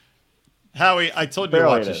 Howie, I told you to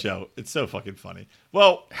Barely watch the it is. show. It's so fucking funny.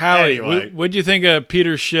 Well, Howie, anyway. what'd you think of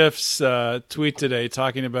Peter Schiff's tweet today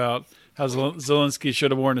talking about how Zelensky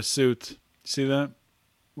should have worn a suit? See that?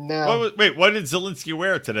 No. What did Zelensky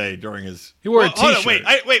wear today during his? He wore a Hold on,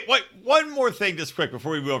 t-shirt. wait. One more thing, just quick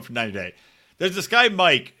before we move on from 90 Day. There's this guy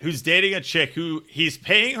Mike who's dating a chick who he's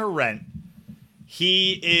paying her rent.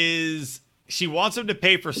 She wants him to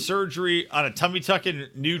pay for surgery on a tummy tuck and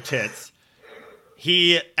new tits.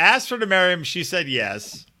 He asked her to marry him. She said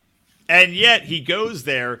yes. And yet he goes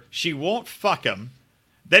there. She won't fuck him.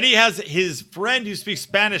 Then he has his friend who speaks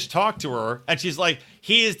Spanish talk to her. And she's like,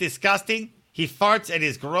 he is disgusting. He farts and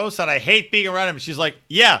he's gross. And I hate being around him. And she's like,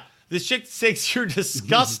 yeah, this chick thinks you're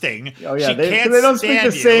disgusting. Oh yeah, she they don't speak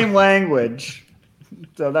stand the you. same language,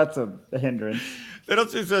 so that's a hindrance. They don't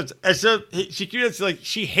speak such. And so she like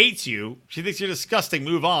she hates you. She thinks you're disgusting.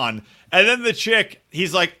 Move on. And then the chick,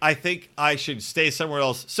 he's like, I think I should stay somewhere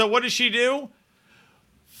else. So what does she do?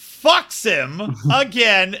 Fucks him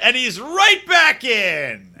again, and he's right back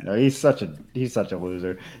in. No, he's such a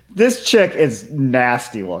loser. This chick is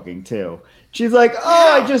nasty looking too. She's like,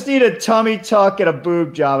 I just need a tummy tuck and a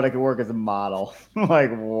boob job, and I can work as a model. I'm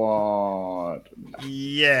like, what?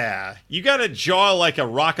 Yeah, you got a jaw like a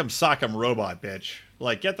rock'em sock'em robot, bitch.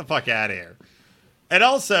 Like, get the fuck out of here. And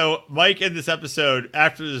also, Mike in this episode,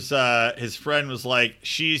 after his friend was like,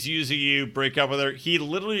 she's using you, break up with her, he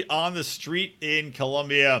literally on the street in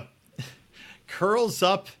Colombia curls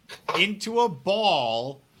up into a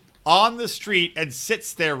ball on the street and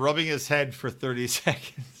sits there rubbing his head for 30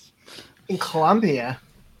 seconds. In Colombia,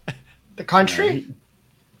 the country.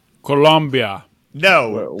 Colombia.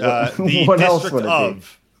 No, the what else district would it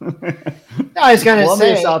of. I was gonna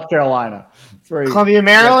Columbia, say South Carolina. It's very, Columbia,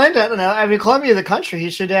 Maryland. I don't know. I mean, Columbia, the country. He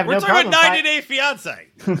should have We're no talking problem. about 90 Day Fiance.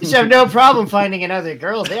 He should have no problem finding another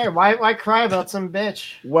girl there. Why cry about some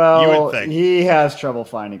bitch? You Well, would think. he has trouble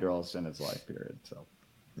finding girls in his life period. So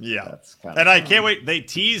Yeah. that's kind And I can't wait. They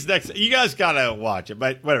tease next. You guys gotta watch it,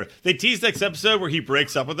 but whatever. They tease next episode where he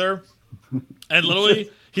breaks up with her, and literally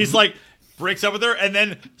he's like breaks up with her and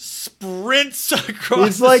then sprints across.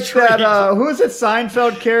 He's the like street. that. Who is it?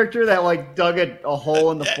 Seinfeld character that like dug a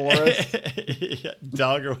hole in the forest. Yeah,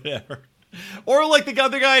 Doug or whatever. Or like the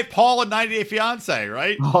other guy, Paul in 90 Day Fiance,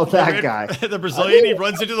 right? Oh, that guy. The Brazilian. He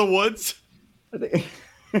runs into the woods.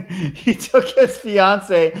 He took his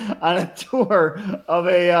fiance on a tour of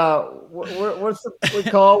a what's we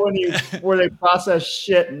call where they process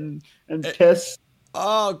shit and piss.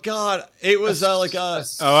 Oh God! It was like a.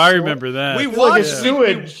 Oh, I remember that. We It's like a watched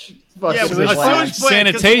sewage. Yeah, fucking a plant. sewage plant, 'cause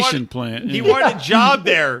sanitation plant. He wanted a job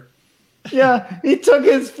there. Yeah, he took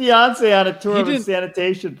his fiance on a tour He of a didn't-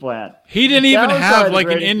 sanitation plant. He didn't That even was have probably the like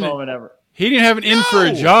an greatest in. moment ever. He didn't have an in for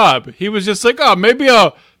a No. job. He was just like, oh, maybe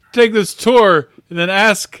I'll take this tour and then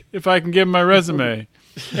ask if I can give him my resume.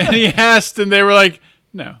 And he asked, and they were like,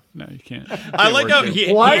 no, you can't. I like how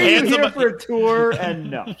he Why are you hands him here a, for a tour?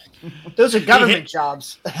 And no, Those are government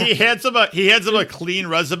jobs. he hands him a clean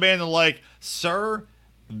resume, and they're like, "Sir,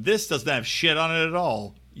 this doesn't have shit on it at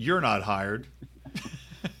all. You're not hired."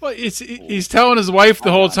 Well, he's telling his wife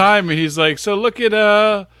the whole time, and he's like, so look at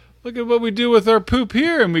what we do with our poop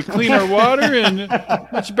here, and we clean our water, and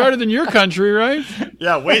much better than your country, right?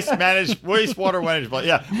 Yeah, wastewater management.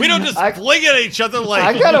 Yeah, we don't just fling at each other like.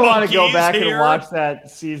 I kind of want to go monkeys back here. and watch that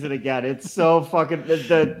season again. It's so fucking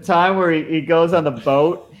the time where he goes on the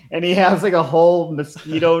boat and he has like a whole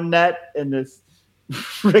mosquito net in this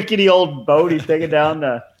rickety old boat he's taking down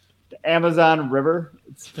the Amazon River.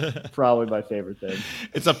 It's probably my favorite thing.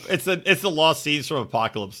 It's the lost scenes from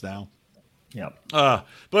Apocalypse Now. Yep.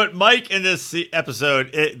 But Mike in this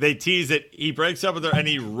episode, they tease it. He breaks up with her and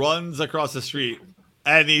he runs across the street,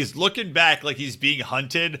 and he's looking back like he's being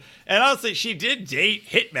hunted. And honestly, she did date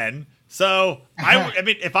hitmen, so I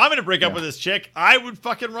mean, if I'm gonna break up with this chick, I would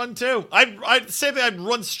fucking run too. I'd say that I'd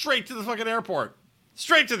run straight to the fucking airport,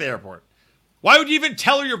 straight to the airport. Why would you even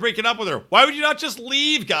tell her you're breaking up with her? Why would you not just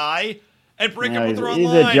leave, guy, and break up with her He's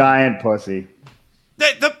online? a giant pussy.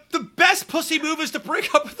 The best pussy move is to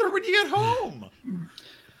break up with her when you get home.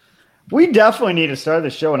 We definitely need to start the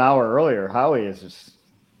show an hour earlier. Howie is just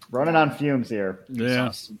running on fumes here.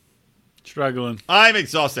 Yeah. Struggling. I'm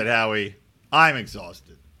exhausted, Howie. I'm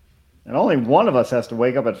exhausted. And only one of us has to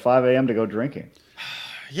wake up at 5 a.m. to go drinking.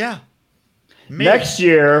 Yeah. Maybe. Next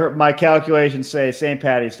year, my calculations say St.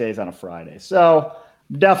 Patty's Day is on a Friday. So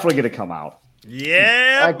I'm definitely going to come out.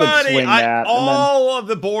 Yeah, I could buddy. swing that, All of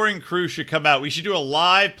the boring crew should come out. We should do a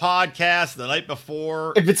live podcast the night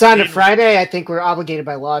before. If it's on a Friday, I think we're obligated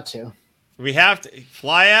by law to. We have to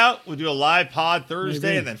fly out. We'll do a live pod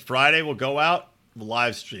Thursday, and then Friday we'll go out. We'll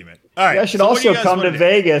live stream it. All right. You guys should so what do also you guys come wanna to do?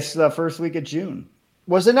 Vegas the first week of June.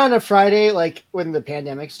 Was it on a Friday, like when the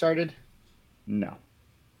pandemic started? No.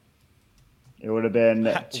 It would have been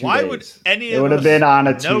 2 Why days. would any It of would have us been on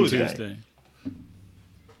a know Tuesday. Tuesday.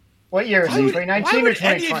 What year? Why would, 2019 why or would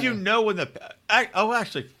any 2020? of you know when the?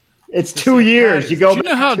 Actually, It's 2 years. You go. Do you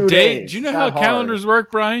know how back 2 days. do you know It's how not hard. calendars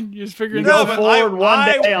work, Brian? You just figuring You it go out. forward one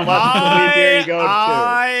day unless it's the leap year you go to.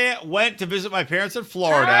 I went to visit my parents in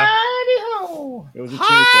Florida. Howdy-ho. It was a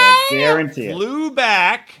Tuesday. Guarantee it. Flew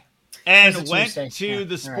back and It was a went Tuesday. to Yeah, the all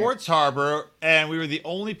right. sports harbor, and we were the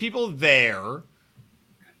only people there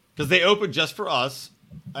because they opened just for us,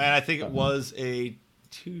 and I think it was a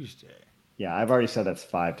Tuesday. Yeah, I've already said that's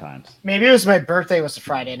 5 times. Maybe it was my birthday was a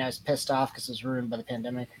Friday, and I was pissed off because it was ruined by the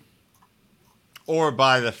pandemic. Or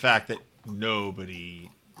by the fact that nobody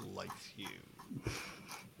likes you.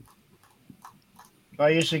 Well,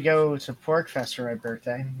 I usually go to Pork Fest for my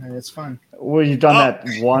birthday, and it's fun. Well, you've done that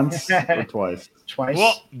once or twice. Twice.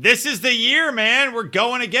 Well, this is the year, man. We're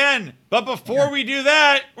going again. But before we do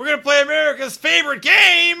that, we're going to play America's favorite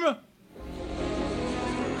game.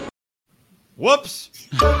 Whoops.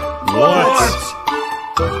 What?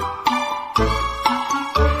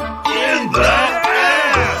 In that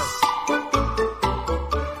ass?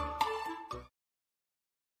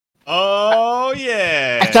 Oh,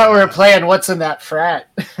 yeah. I thought we were playing What's in That Frat.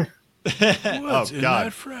 Oh,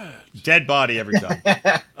 God. Dead body every time.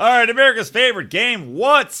 All right, America's favorite game,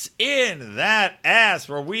 What's in That Ass,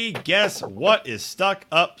 where we guess what is stuck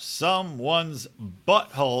up someone's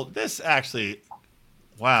butthole. This actually,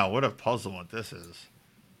 wow, what a puzzlement this is.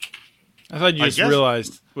 I thought you I just guess-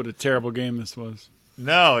 realized what a terrible game this was.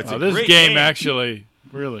 No, it's a this great game actually,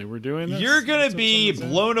 really, we're doing this? You're going That's to what be someone said?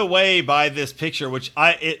 blown away by this picture, which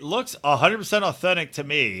it looks 100% authentic to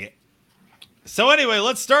me. So anyway,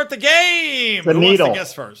 let's start the game. The Who needle. wants to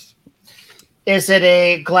guess first? Is it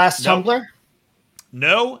a glass Nope. tumbler?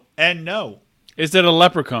 No and no. Is it a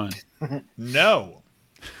leprechaun? No.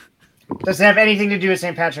 Does it have anything to do with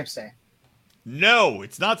St. Patrick's Day? No,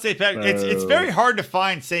 it's not St. Patrick. It's very hard to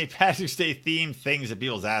find St. Patrick's Day themed things at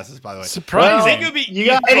people's asses, by the way. Surprising. You think it would be, You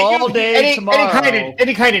got think it all would be- day tomorrow.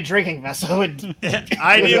 Any kind of drinking vessel would.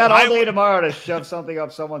 I You do. got all I, day tomorrow to shove something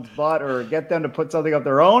up someone's butt or get them to put something up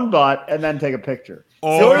their own butt and then take a picture.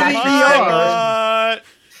 or So my it'd be VR butt.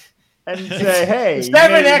 and say, hey, It's you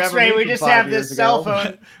never may an remember X-ray. me We from just 5 have years this cell ago.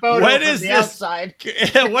 phone photo When from is the this- outside.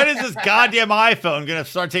 When is this goddamn iPhone going to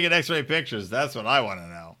start taking X-ray pictures? That's what I want to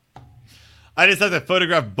know. I just have to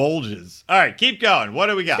photograph bulges. All right, keep going. What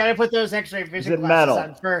do we got? Gotta put those X-ray vision it glasses metal?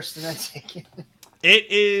 on first, and then take it.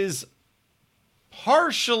 It is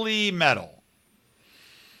partially metal.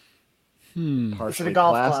 Partially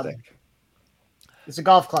golf club? plastic. It's a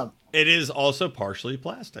golf club. It is also partially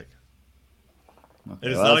plastic. It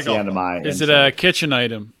is Well, not a that's the golf end of club. my Is it insight. a kitchen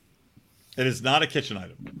item? It is not a kitchen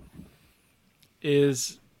item.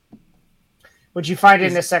 Is Would you find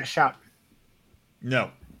it in a sex shop?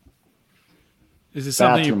 No. is it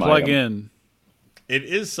something you Bathroom plug item. in? It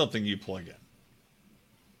is something you plug in.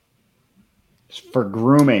 For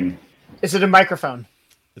grooming? Is it a microphone?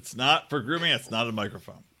 It's not for grooming. It's not a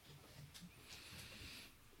microphone.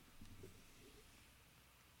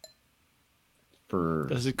 For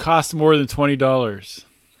Does it cost more than $20?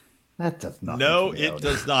 that does not. No, it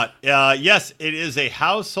does not. Yes, it is a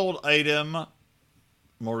household item,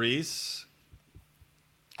 Maurice.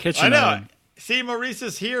 Kitchen I know. item. See, Maurice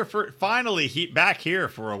is here for finally back here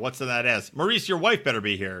for a What's in That Ass. Maurice, your wife better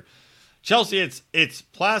be here. Chelsea, it's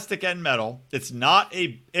plastic and metal. It's not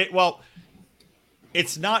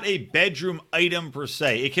it's not a bedroom item per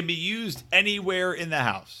se. It can be used anywhere in the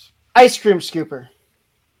house. Ice cream scooper.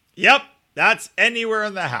 Yep, that's anywhere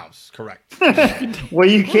in the house. Correct. Well,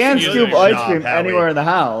 you can You scoop do your ice job, cream Howie. anywhere in the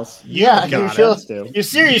house. Yeah, got you it. feel, Has to. you're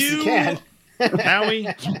serious. You can. Howie,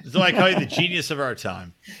 so I call you the genius of our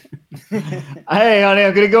time. Hey, honey,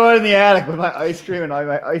 I'm gonna go out in the attic with my ice cream and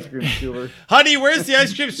my ice cream scooper. Honey, where's the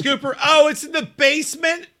ice cream scooper? Oh, it's in the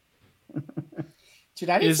basement. Dude,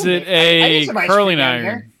 I need Is some- it I need a some ice cream curling down iron?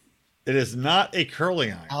 here. It is not a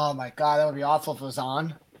curling iron Oh my god, that would be awful if it was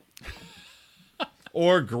on.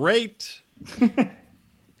 or great.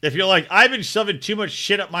 If you're like, I've been shoving too much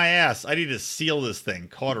shit up my ass, I need to seal this thing,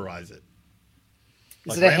 cauterize it.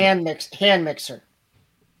 Is Like it a Rambo. hand mixer?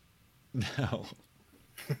 No.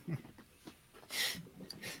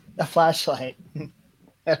 A flashlight?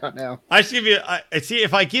 I don't know. I should give you. I see.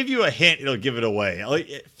 If I give you a hint, it'll give it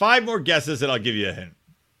away. 5 more guesses, and I'll give you a hint.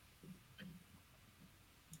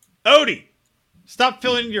 Odie, stop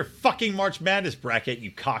filling in your fucking March Madness bracket,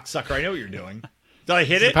 you cocksucker. I know what you're doing. Did I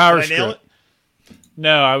hit It's it? a power Did I nail it? strip.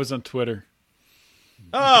 No, I was on Twitter.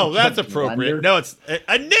 Oh, that's appropriate. Blender? No, it's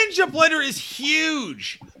a ninja blender is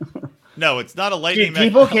huge. No, it's not a lightning. Dude,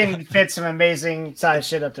 people can fit some amazing size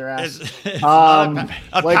shit up their ass. It's not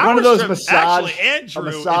a like power one of those strip. Actually, Andrew, a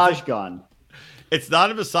massage gun. It's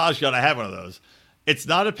not a massage gun. I have one of those. It's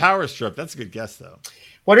not a power strip. That's a good guess, though.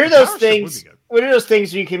 What are those Power strip would things? be good. What are those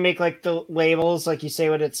things where you can make like the labels, like you say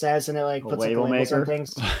what it says, and it like puts like, the label labels on maker?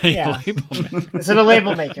 things? Yeah, is it a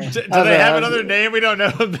label maker? Do they have another name we don't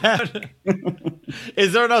know about?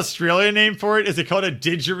 Is there an Australian name for it? Is it called a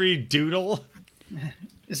didgeridoo?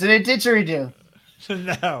 Is it a didgeridoo?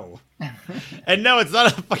 No. And no, it's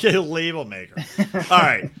not a fucking label maker. All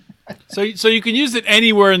right. So you can use it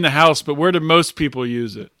anywhere in the house, but where do most people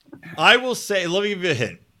use it? I will say, let me give you a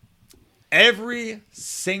hint. Every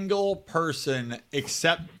single person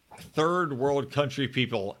except third world country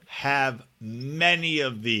people have many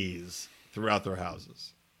of these throughout their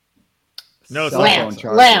houses. No, it's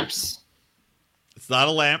Lamps. It's not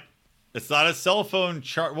a lamp. It's not a cell phone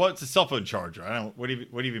charger. Well, it's a cell phone charger. I don't. What do you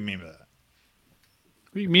even mean by that?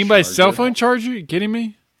 What do you mean by a cell phone charger? You kidding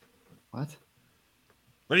me? What?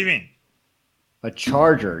 What do you mean? A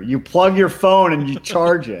charger. You plug your phone and you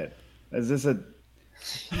charge it. Is this a...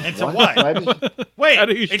 Into what? Wait,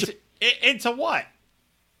 into what?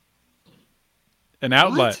 An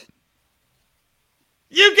outlet. What?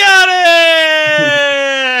 You got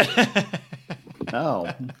it!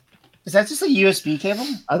 No. Is that just a USB cable?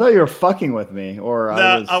 I thought you were fucking with me. Or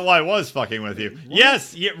I was fucking with you. What?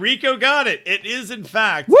 Yes, Rico got it. It is, in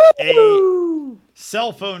fact, Woo! A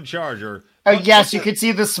cell phone charger. Oh, yes, you could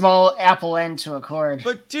see the small Apple end to a cord.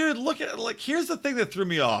 But, dude, look at here's the thing that threw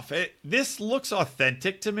me off. This looks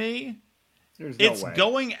authentic to me. It's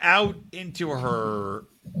going out into her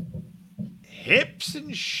hips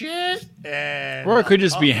and shit. Or it could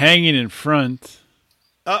just be hanging in front.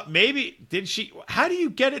 Maybe did she? How do you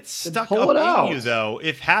get it stuck up in you though?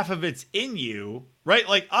 If half of it's in you, right?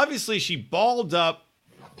 Like obviously she balled up.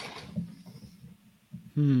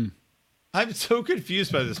 I'm so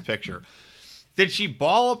confused by this picture. Did she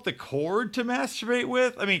ball up the cord to masturbate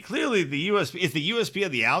with? I mean, clearly the USB is the USB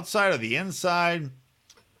on the outside or the inside.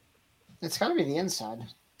 It's got to be the inside.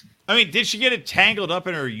 I mean, did she get it tangled up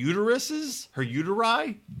in her uteruses? Her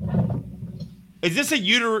uteri? Is this a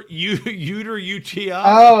UTI?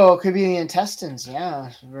 Oh, it could be the intestines. Yeah,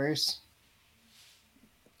 Bruce.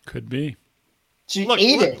 Could be. She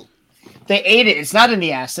ate it. They ate it. It's not in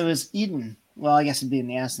the ass. It was eaten. Well, I guess it'd be in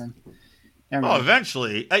the ass then.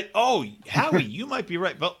 Eventually. Howie, you might be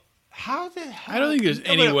right, but how the hell? I don't think there's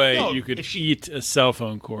any way you could eat a cell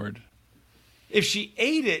phone cord. If she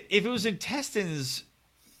ate it, if it was intestines,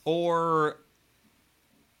 or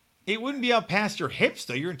it wouldn't be out past your hips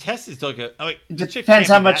though. Your intestines don't go. It depends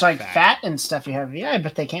how much fat and stuff you have. Yeah, I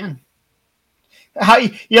bet they can. How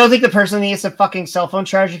you don't think the person that eats a fucking cell phone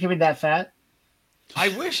charger can be that fat? I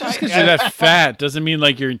wish just because you're that fat doesn't mean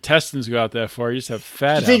like your intestines go out that far. You just have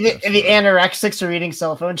fat. Do you think the anorexics are eating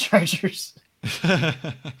cell phone chargers?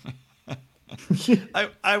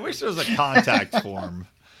 I wish there was a contact form.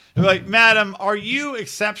 Like, madam, are you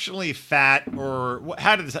exceptionally fat, or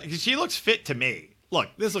how did this? Because she looks fit to me. Look,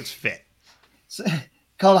 this looks fit. So,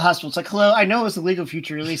 call the hospital. It's like, hello, I know it was a legal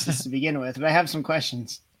future releases to begin with, but I have some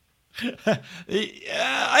questions.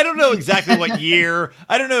 I don't know exactly what year.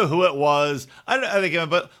 I don't know who it was.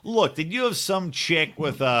 But look, did you have some chick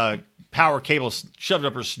with a power cable shoved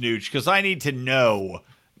up her snooch? Because I need to know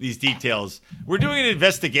these details. We're doing an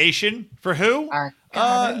investigation for who?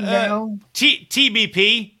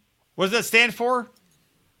 TBP. What does that stand for?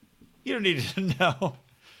 You don't need to know.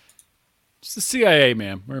 It's the CIA,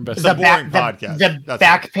 man. We're investigating. It's a boring podcast. The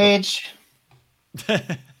back page.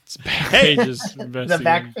 It's back pages. The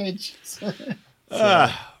back page. This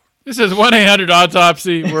is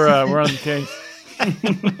 1-800-AUTOPSY. We're on the case.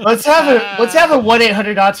 Let's have a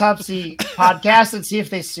 1-800-AUTOPSY podcast and see if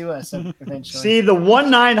they sue us eventually. See the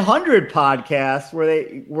 1-900 podcast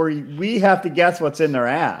where we have to guess what's in their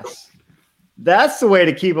ass. That's the way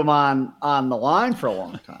to keep them on the line for a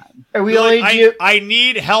long time. I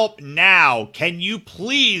need help now. Can you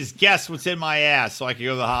please guess what's in my ass so I can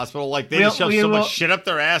go to the hospital? Like they just shove so much shit up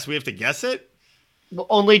their ass, we have to guess it? We'll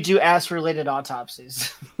only do ass-related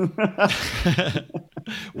autopsies.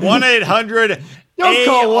 1-800. Don't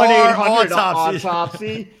call 1-800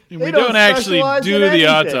 autopsy. We don't actually do the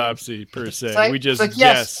autopsy per se. We just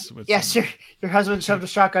guess. Yes, your husband shoved a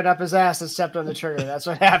shotgun up his ass and stepped on the trigger. That's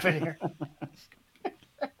what happened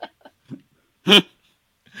here.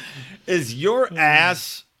 Is your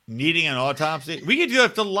ass needing an autopsy? We can do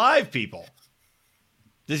that to live people.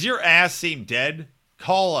 Does your ass seem dead?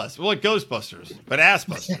 Call us. We're like Ghostbusters, but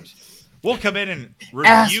Assbusters. We'll come in and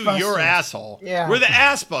review Ass your busters. asshole. Yeah. We're the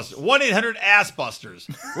ass busters. 1-800-ASS-BUSTERS.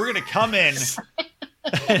 We're going to come in.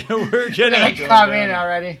 And we're going to come in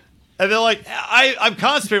already. And they're like, I'm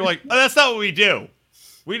concentrating. Like, oh, that's not what we do.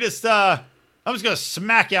 We just, I'm just going to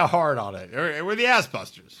smack you hard on it. We're the ass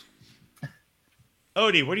busters.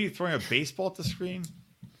 Odie, what are you throwing, a baseball at the screen?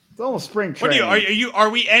 It's almost spring What training. are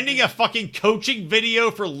we ending a fucking coaching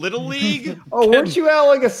video for Little League? Oh, weren't you at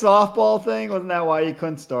like a softball thing? Wasn't that why you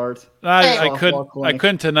couldn't start? I Softball I clinic.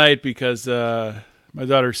 couldn't tonight because my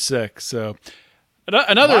daughter's sick. So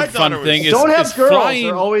another My fun daughter thing was- is Don't have is girls. flying,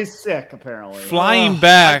 They're always sick, apparently. flying I'm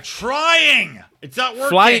back. trying. It's not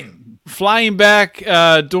working. Flying back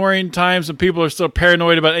during times when people are still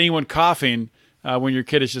paranoid about anyone coughing. When your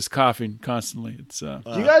kid is just coughing constantly, it's. Do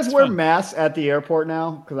you guys it's wear fun. masks at the airport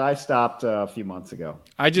now? Because I stopped a few months ago.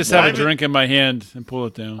 I just Well, have a I've- drink in my hand and pull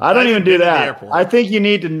it down. I don't I even haven't do been to the that. airport. I think you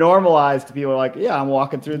need to normalize to people like, yeah, I'm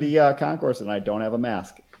walking through the concourse and I don't have a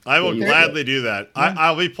mask. I will Yeah. gladly do that.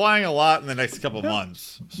 I'll be flying a lot in the next couple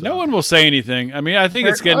months. So. No one will say anything. I mean, I think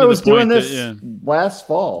it's getting I to was the point doing that this last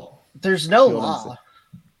fall. There's no Feel law.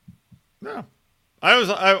 No.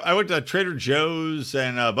 I went to Trader Joe's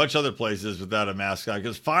and a bunch of other places without a mask on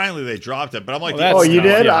because finally they dropped it. But I'm like, Well, Oh, That's you not-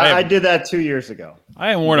 did? yeah, I I haven't- did that 2 years ago. I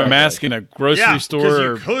haven't worn a mask in a grocery yeah, store. because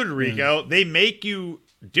Or, you could, Rico. They make you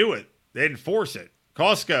do it. They enforce it.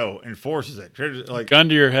 Costco enforces it. Trader, like, gun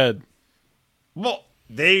to your head. well,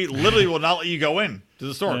 they literally will not let you go in to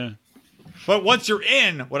the store. Yeah. But once you're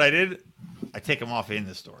in, what I did, I take them off in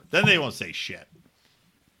the store. Then they won't say shit.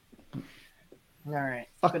 All right.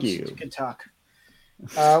 Fuck good, you. Good talk.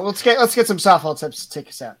 Let's get some softball tips to take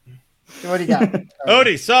us out. What do you got?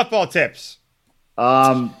 Odie, softball tips.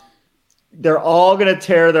 They're all going to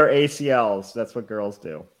tear their ACLs. That's what girls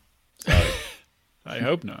do. I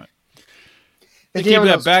hope not. The Keep deal with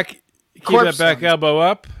that those back. Keep corpse that back ones. elbow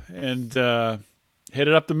up and hit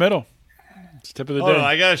it up the middle. It's tip of the Hold day. on,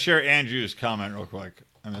 I gotta share Andrew's comment real quick.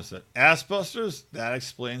 I missed it. Ass busters, that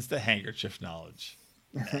explains the handkerchief knowledge.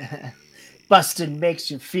 Busted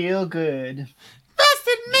makes you feel good.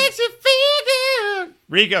 Busted makes you feel good.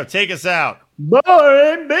 Rico, take us out.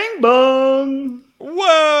 Bye, bing bong.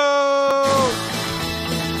 Whoa!